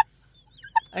underwear.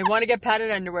 I want to get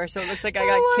padded underwear, so it looks like I Oh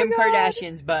got my Kim God.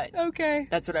 Kardashian's butt. Okay.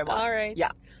 That's what I want. All right.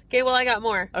 Yeah. Okay, well, I got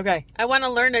more. Okay. I want to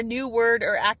learn a new word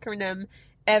or acronym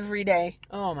every day.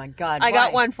 Oh my God. I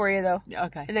got why? one for you, though.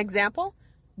 Okay. An example?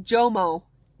 JOMO.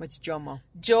 What's JOMO?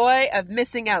 Joy of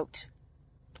missing out.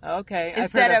 Okay. I've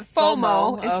Instead heard of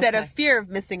FOMO, instead okay. of fear of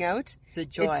missing out, It's a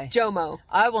joy. it's JOMO.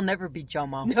 I will never be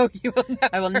JOMO. No, you will never.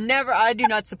 I will never. I do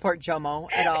not support JOMO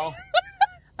at all.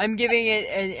 I'm giving it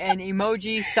an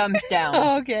emoji thumbs down.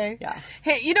 Oh, okay. Yeah.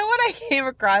 Hey, you know what I came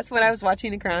across when I was watching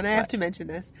The Crown? I have What? to mention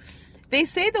this. They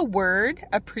say the word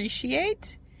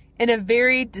appreciate in a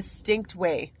very distinct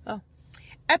way. Oh.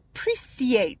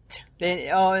 Appreciate.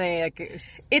 They like.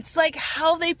 It's like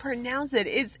how they pronounce it.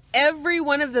 Is every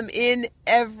one of them in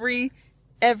every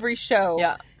show?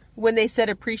 Yeah. When they said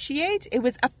appreciate, it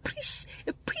was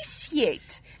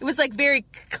appreciate. It was like very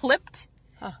clipped.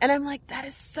 Huh. And I'm like, that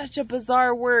is such a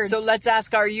bizarre word. So let's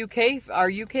ask our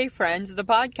UK friends of the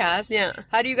podcast. Yeah.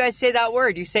 How do you guys say that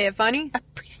word? You say it funny?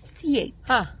 Appreciate.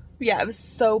 Huh. Yeah, it was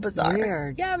so bizarre.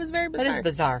 Weird. Yeah, it was very bizarre. That is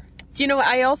bizarre. Do you know what?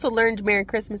 I also learned Merry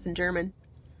Christmas in German.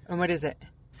 And what is it?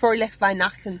 Fröhlich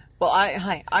Weihnachten. Well,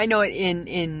 I know it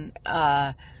in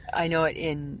a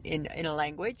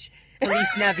language. Feliz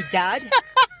Navidad.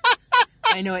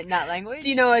 I know it in that language. Do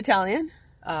you know Italian?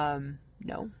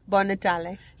 No. Buon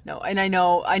Natale. No. And I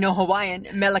know Hawaiian.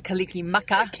 Melakaliki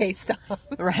maka. Okay, stop.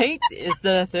 Right? Is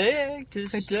the thing to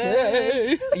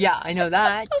say. Yeah, I know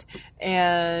that.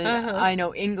 And I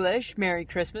know English. Merry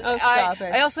Christmas. Oh, stop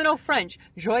it. I also know French.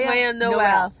 Joyeux Joyeux Noël.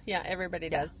 Noël. Yeah, everybody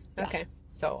does. Yeah. Okay.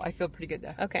 So I feel pretty good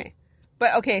there. Okay.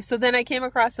 But okay, so then I came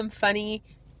across some funny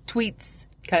tweets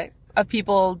Okay. of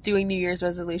people doing New Year's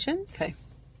resolutions. Okay.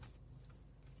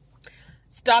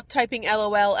 Stop typing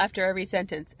LOL after every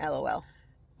sentence. LOL.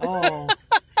 Oh.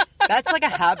 That's like a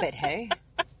habit, hey?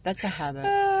 That's a habit.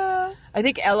 I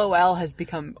think LOL has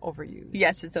become overused.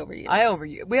 Yes, it's overused. I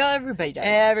overuse. Well, everybody does.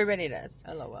 Everybody does.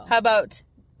 LOL. How about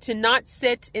to not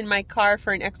sit in my car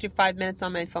for an extra 5 minutes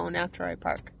on my phone after I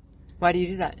park? Why do you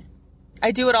do that?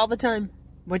 I do it all the time.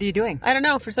 What are you doing? I don't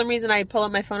know. For some reason, I pull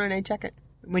up my phone and I check it.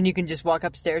 When you can just walk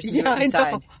upstairs and do Yeah, it inside.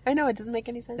 I know. I know. It doesn't make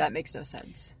any sense. That makes no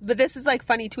sense. But this is like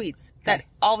funny tweets that Okay.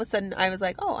 all of a sudden I was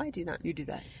like, oh, I do that. You do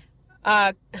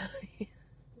that.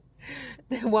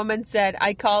 The woman said,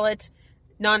 I call it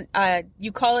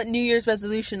you call it New Year's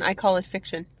resolution. I call it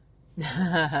fiction.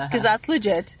 Because that's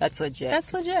legit. That's legit.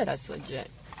 That's legit. That's legit.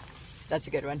 That's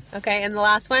a good one. Okay, and the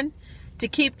last one, to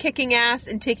keep kicking ass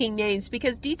and taking names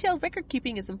because detailed record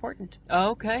keeping is important.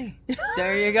 Okay.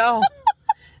 There you go.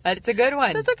 That's a good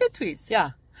one. Those are good tweets.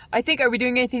 Yeah. I think, are we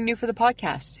doing anything new for the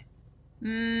podcast?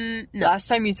 No. Last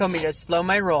time you told me to slow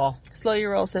my roll. Slow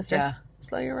your roll, sister. Yeah.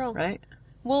 Slow your roll. Right?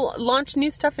 We'll launch new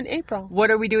stuff in April.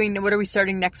 What are we doing? What are we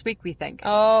starting next week, we think?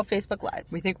 Oh, Facebook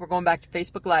Lives. We think we're going back to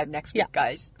Facebook Live next Yeah. week,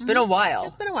 guys. It's been a while.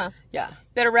 It's been a while. Yeah.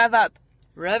 Better rev up.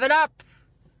 Rev it up.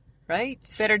 Right?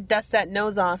 Better dust that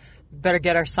nose off. Better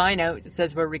get our sign out that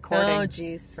says we're recording. Oh,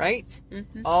 jeez. Right?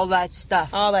 Mm-hmm. All that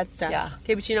stuff. All that stuff. Yeah.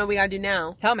 Okay, but you know what we gotta do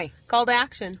now? Tell me. Call to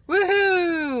action.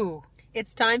 Woohoo!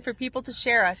 It's time for people to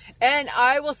share us. And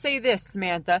I will say this,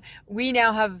 Samantha. We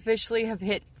now have officially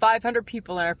hit 500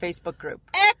 people in our Facebook group.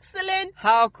 Excellent.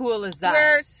 How cool is that?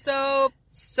 We're so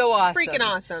so awesome. freaking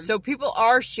awesome. So people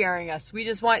are sharing us. We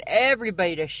just want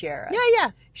everybody to share us. yeah.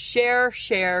 Share,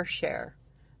 share, share.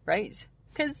 Right?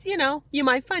 Because, you know, you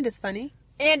might find us funny.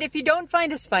 And if you don't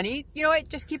find us funny, you know what?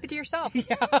 Just keep it to yourself.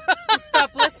 Yeah. Just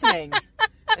stop listening.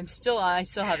 I still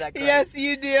have that grudge. Yes,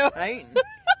 you do. Right?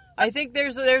 I think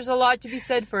there's a lot to be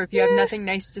said for if you have nothing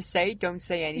nice to say, don't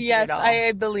say anything Yes, at all.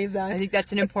 I believe that. I think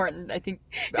that's an important. I think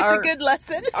it's a good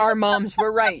lesson. Our moms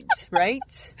were right?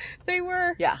 They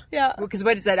were. Yeah. Yeah. Because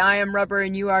what is that? I am rubber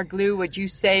and you are glue. Would you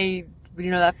say? You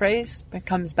know that phrase? It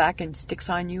comes back and sticks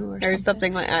on you, or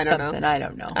something like I don't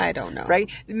know. I don't know. Right?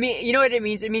 You know what it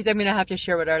means? It means I'm going to have to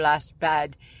share what our last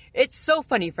bad. It's so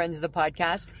funny, friends of the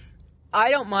podcast.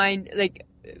 I don't mind. Like,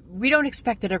 we don't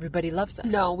expect that everybody loves us.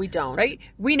 No, we don't. Right?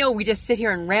 We know we just sit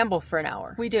here and ramble for an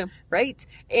hour. We do. Right?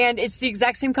 And it's the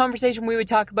exact same conversation we would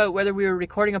talk about whether we were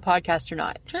recording a podcast or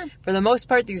not. Sure. For the most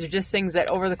part, these are just things that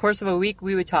over the course of a week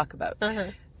we would talk about.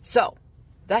 Uh-huh. So,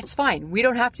 that's fine. We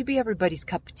don't have to be everybody's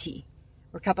cup of tea,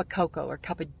 or cup of cocoa, or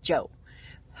cup of joe.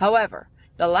 However,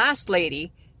 the last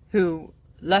lady who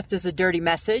left us a dirty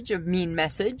message, a mean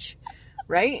message,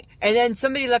 right? And then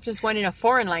somebody left us one in a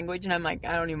foreign language, and I'm like,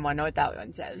 I don't even want to know what that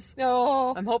one says.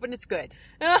 No. I'm hoping it's good.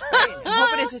 Right? I'm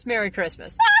hoping it's just Merry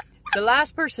Christmas. The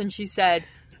last person, she said,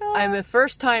 I'm a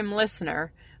first-time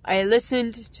listener. I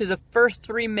listened to the first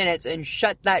 3 minutes and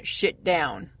shut that shit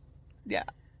down. Yeah.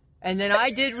 And then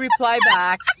I did reply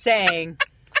back saying,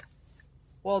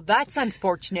 well, that's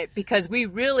unfortunate because we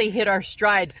really hit our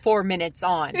stride 4 minutes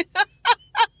on.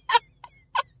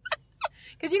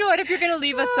 Because you know what? If you're going to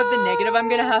leave us something negative, I'm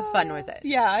going to have fun with it.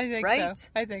 Yeah, I think right? so.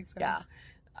 I think so. Yeah.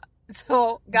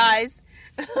 So, guys,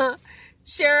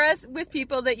 share us with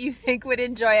people that you think would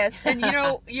enjoy us. And, you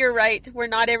know, you're right. We're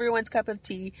not everyone's cup of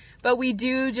tea. But we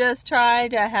do just try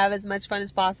to have as much fun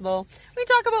as possible. We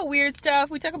talk about weird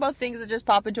stuff. We talk about things that just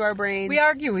pop into our brains. We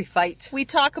argue. We fight. We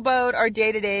talk about our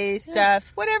day-to-day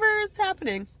stuff. Whatever is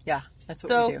happening. Yeah, that's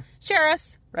what we do. Share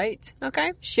us. Right?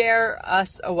 Okay. Share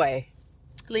us away.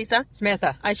 Lisa.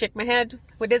 Samantha. I shake my head.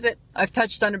 What is it? I've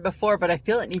touched on it before, but I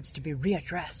feel it needs to be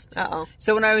readdressed. Uh-oh.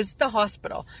 So when I was at the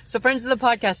hospital, so friends of the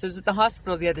podcast, I was at the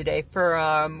hospital the other day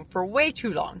for way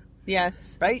too long.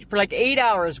 Yes. Right? For like 8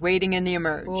 hours waiting in the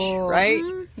emerge. Whoa. Right?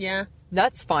 Yeah.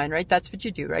 That's fine, right? That's what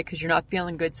you do, right? Because you're not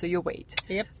feeling good, so you wait.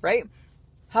 Yep. Right?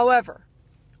 However,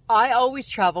 I always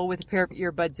travel with a pair of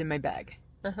earbuds in my bag.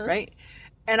 Uh-huh. Right?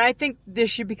 And I think this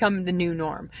should become the new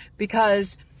norm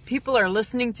because people are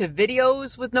listening to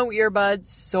videos with no earbuds,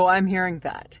 so I'm hearing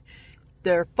that.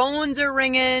 Their phones are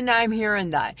ringing, I'm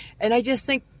hearing that. And I just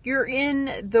think you're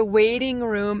in the waiting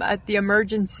room at the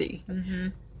emergency. Mm-hmm.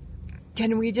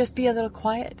 Can we just be a little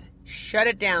quiet? Shut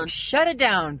it down. Shut it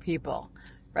down, people.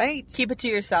 Right? Keep it to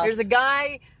yourself. There's a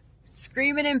guy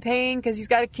screaming in pain because he's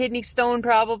got a kidney stone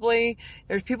probably.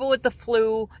 There's people with the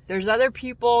flu. There's other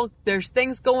people. There's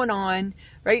things going on.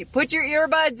 Right? Put your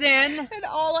earbuds in. And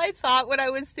all I thought when I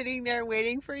was sitting there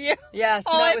waiting for you. Yes,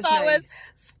 all I thought was,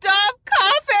 stop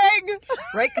coughing.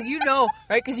 Right? Because you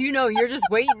know, you're just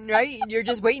waiting, right? You're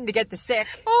just waiting to get the sick.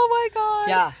 Oh my God.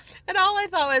 Yeah. And all I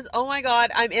thought was, oh my God,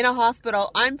 I'm in a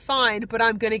hospital. I'm fine, but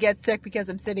I'm going to get sick because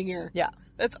I'm sitting here. Yeah.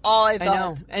 That's all I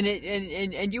thought. I know.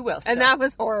 And you will still. And that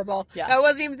was horrible. Yeah. I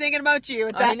wasn't even thinking about you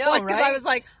at that I know, point. Because right? I was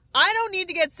like, I don't need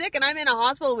to get sick, and I'm in a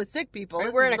hospital with sick people. Right,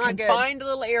 This we're is in a not confined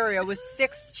little area with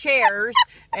 6 chairs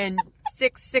and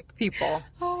 6 sick people.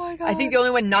 Good. Oh my God. I think the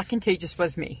only one not contagious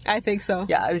was me. I think so.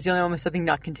 Yeah, I was the only one with something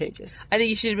not contagious. I think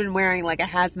you should have been wearing like a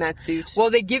hazmat suit. Well,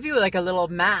 they give you like a little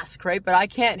mask, right? But I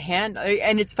can't handle.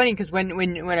 And it's funny because when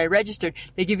I registered,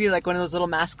 they give you like one of those little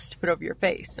masks to put over your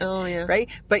face. Oh yeah. Right?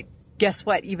 But guess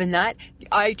what? Even that,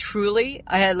 I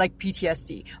had like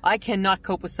PTSD. I cannot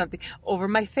cope with something over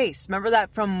my face. Remember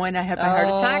that from when I had my heart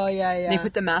attack? Oh, yeah. They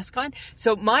put the mask on.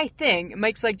 So my thing,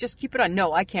 Mike's like, just keep it on.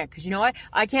 No, I can't. Because you know what?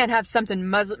 I can't have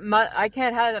something I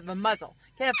can't have a muzzle.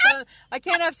 I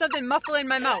can't have something muffling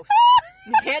my mouth.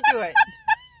 I can't do it.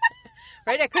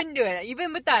 Right? I couldn't do it.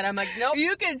 Even with that, I'm like, nope.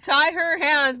 You can tie her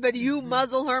hands, but you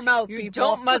muzzle her mouth, You people.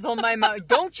 don't muzzle my mouth.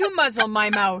 Don't you muzzle my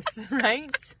mouth,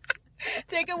 right?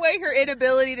 Take away her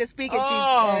inability to speak, and she's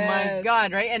oh pissed. my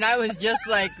God, right? And I was just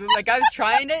like I was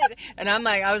trying it, and in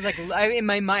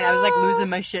my mind, I was like losing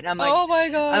my shit. I'm like, oh my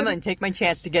God, I'm gonna take my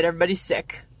chance to get everybody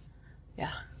sick.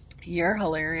 Yeah, you're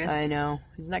hilarious. I know,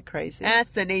 isn't that crazy? That's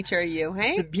the nature of you, hey?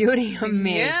 It's the beauty of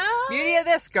me. Yeah. Beauty of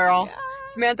this girl. Yeah.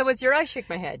 Samantha, what's your? I shake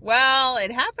my head. Well,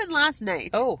 it happened last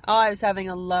night. Oh, I was having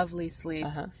a lovely sleep.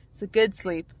 Uh-huh. It's a good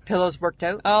sleep. Pillows worked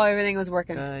out. Oh, everything was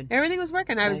working. Good. Everything was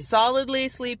working. I was Nice. solidly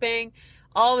sleeping.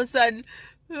 All of a sudden,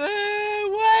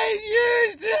 what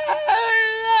you say?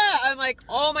 I'm like,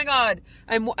 oh my God.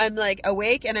 I'm like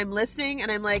awake and I'm listening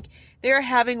and I'm like, they're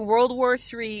having World War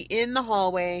III in the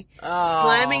hallway, Oh.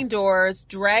 slamming doors,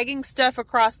 dragging stuff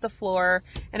across the floor,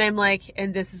 and I'm like,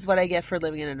 and this is what I get for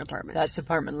living in an apartment. That's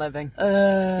apartment living.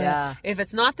 Yeah. If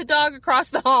it's not the dog across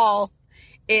the hall,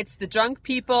 It's the drunk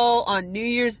people on New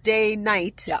Year's Day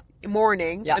night,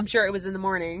 morning. Yeah. I'm sure it was in the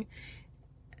morning,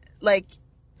 like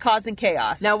causing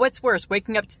chaos. Now, what's worse,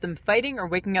 waking up to them fighting or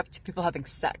waking up to people having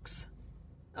sex?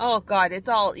 Oh God, it's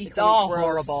all equally It's all gross.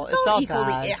 horrible. It's all equally.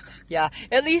 bad. Ugh. Yeah.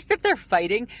 At least if they're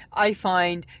fighting, I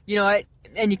find, you know what,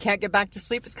 and you can't get back to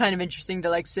sleep, it's kind of interesting to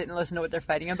like sit and listen to what they're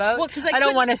fighting about. Well, 'cause I don't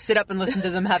couldn't- want to sit up and listen to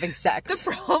them having sex.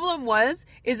 The problem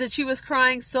is that she was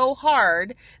crying so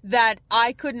hard that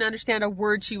I couldn't understand a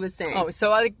word she was saying. Oh,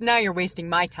 so now you're wasting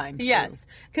my time. Too. Yes,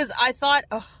 because I thought,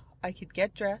 oh, I could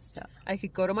get dressed, Yeah. I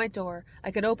could go to my door,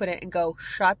 I could open it and go,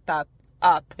 shut the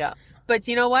up. Yeah. But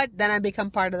you know what? Then I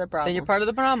become part of the problem. Then you're part of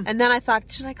the problem. And then I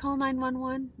thought, should I call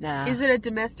 911? Nah. Is it a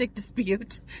domestic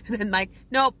dispute? And then like,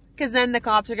 nope, because then the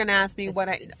cops are going to ask me what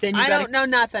I don't know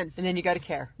nothing. And then you got to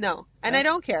care. No. And I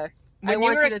don't care. When I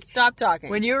want you were you to stop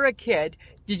talking. When you were a kid,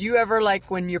 did you ever like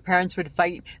when your parents would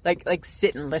fight, like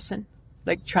sit and listen,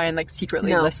 like try and like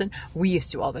secretly No. listen? We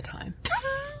used to all the time.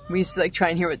 We used to like try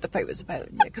and hear what the fight was about.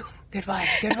 And be like, good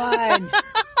one.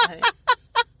 Right.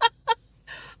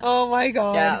 Oh my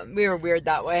God. Yeah, we were weird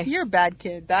that way. You're a bad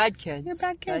kid. Bad kids. You're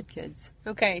bad kids. Bad kids.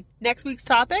 Okay. Next week's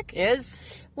topic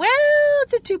Is? well,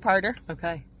 it's a two-parter.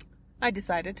 Okay. I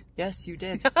decided. Yes, you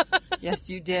did. Yes,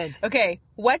 you did. Okay,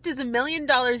 what does $1 million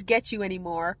get you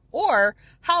anymore? Or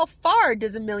how far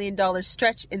does $1 million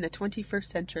stretch in the 21st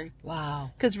century? Wow.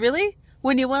 Because really,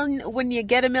 when you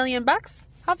get $1 million,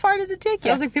 how far does it take I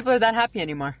you? don't think people are that happy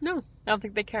anymore. No, I don't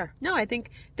think they care. no, I think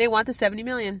they want the 70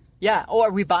 million. Yeah. Oh,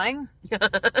 are we buying?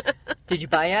 Did you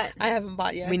buy yet? I haven't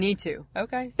bought yet. We need to.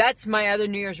 Okay. That's my other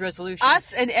New Year's resolution.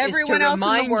 Us and everyone else in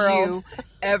the world. Is to remind you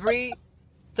every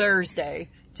Thursday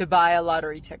to buy a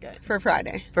lottery ticket For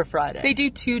Friday. for Friday. They do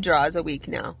 2 draws a week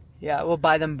now. Yeah, we'll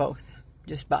buy them both.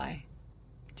 Just buy.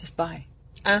 Just buy.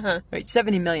 Uh-huh. Right,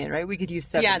 70 million, right? We could use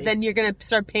 70. Yeah, then you're going to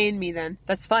start paying me then.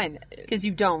 That's fine. Because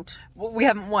you don't. Well, we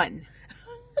haven't won.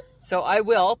 So I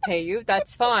will pay you.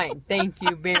 That's fine. Thank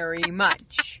you very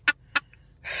much.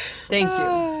 Thank you.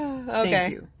 Okay.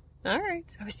 Thank you. All right.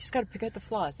 I just got to pick out the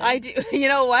flaws. I do. You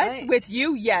know what? Right. With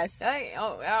you, yes.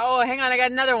 Oh, hang on. I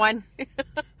got another one.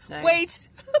 Nice. Wait.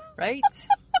 Right?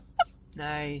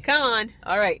 Nice. Come on.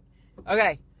 All right.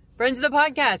 Okay. Friends of the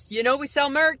podcast, you know we sell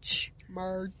merch,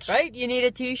 Merch. right? You need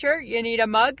a t-shirt, you need a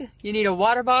mug, you need a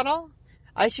water bottle.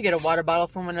 I should get a water bottle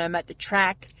from when I'm at the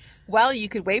track. Well, you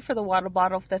could wait for the water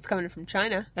bottle that's coming from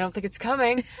China. I don't think it's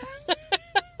coming.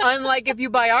 Unlike if you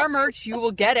buy our merch, you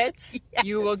will get it. Yes.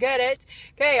 You will get it.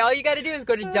 Okay, all you got to do is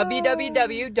go to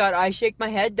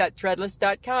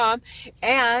www.ishakemyhead.threadless.com,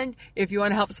 and if you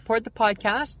want to help support the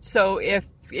podcast, so if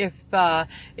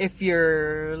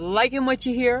you're liking what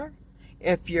you hear,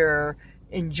 if you're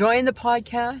enjoying the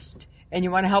podcast, and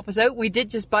you want to help us out, we did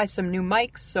just buy some new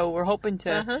mics, so we're hoping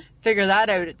to figure that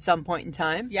out at some point in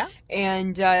time. Yeah.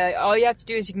 And all you have to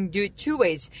do is you can do it 2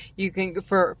 ways. You can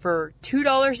for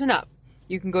 $2 and up.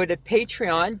 You can go to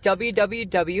Patreon,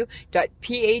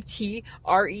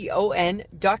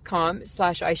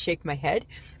 www.patreon.com/IShakeMyHead.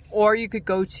 Or you could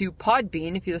go to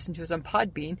Podbean, if you listen to us on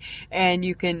Podbean, and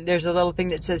there's a little thing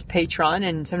that says Patreon,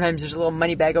 and sometimes there's a little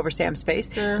money bag over Sam's face.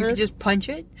 You can just punch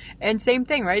it, and same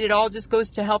thing, right? It all just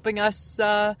goes to helping us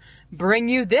bring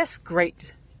you this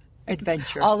great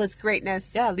adventure. All this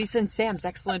greatness. Yeah, Lisa and Sam's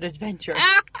excellent adventure.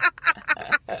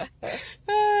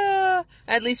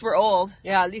 At least we're old.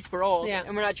 Yeah, at least we're old, Yeah.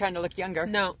 and we're not trying to look younger.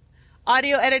 No.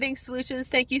 Audio Editing Solutions,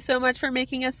 thank you so much for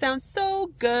making us sound so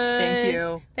good. Thank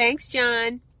you. Thanks,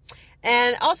 John.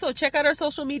 And also, check out our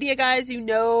social media, guys. You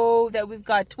know that we've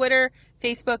got Twitter,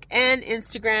 Facebook, and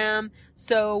Instagram.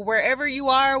 So wherever you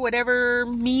are, whatever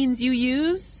means you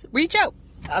use, reach out.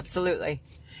 Absolutely.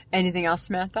 Anything else,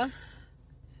 Samantha?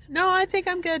 No, I think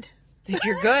I'm good. I think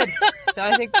you're good.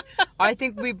 I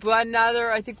think we bought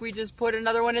another. I think we just put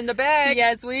another one in the bag.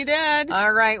 Yes, we did.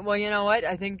 All right. Well, you know what?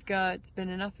 I think it's been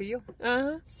enough for you.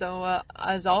 Uh-huh. So,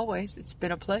 as always, it's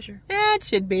been a pleasure. Yeah, it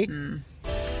should be.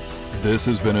 This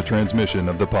has been a transmission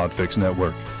of the Podfix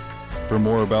Network. For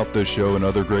more about this show and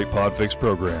other great Podfix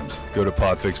programs, go to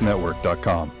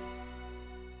podfixnetwork.com.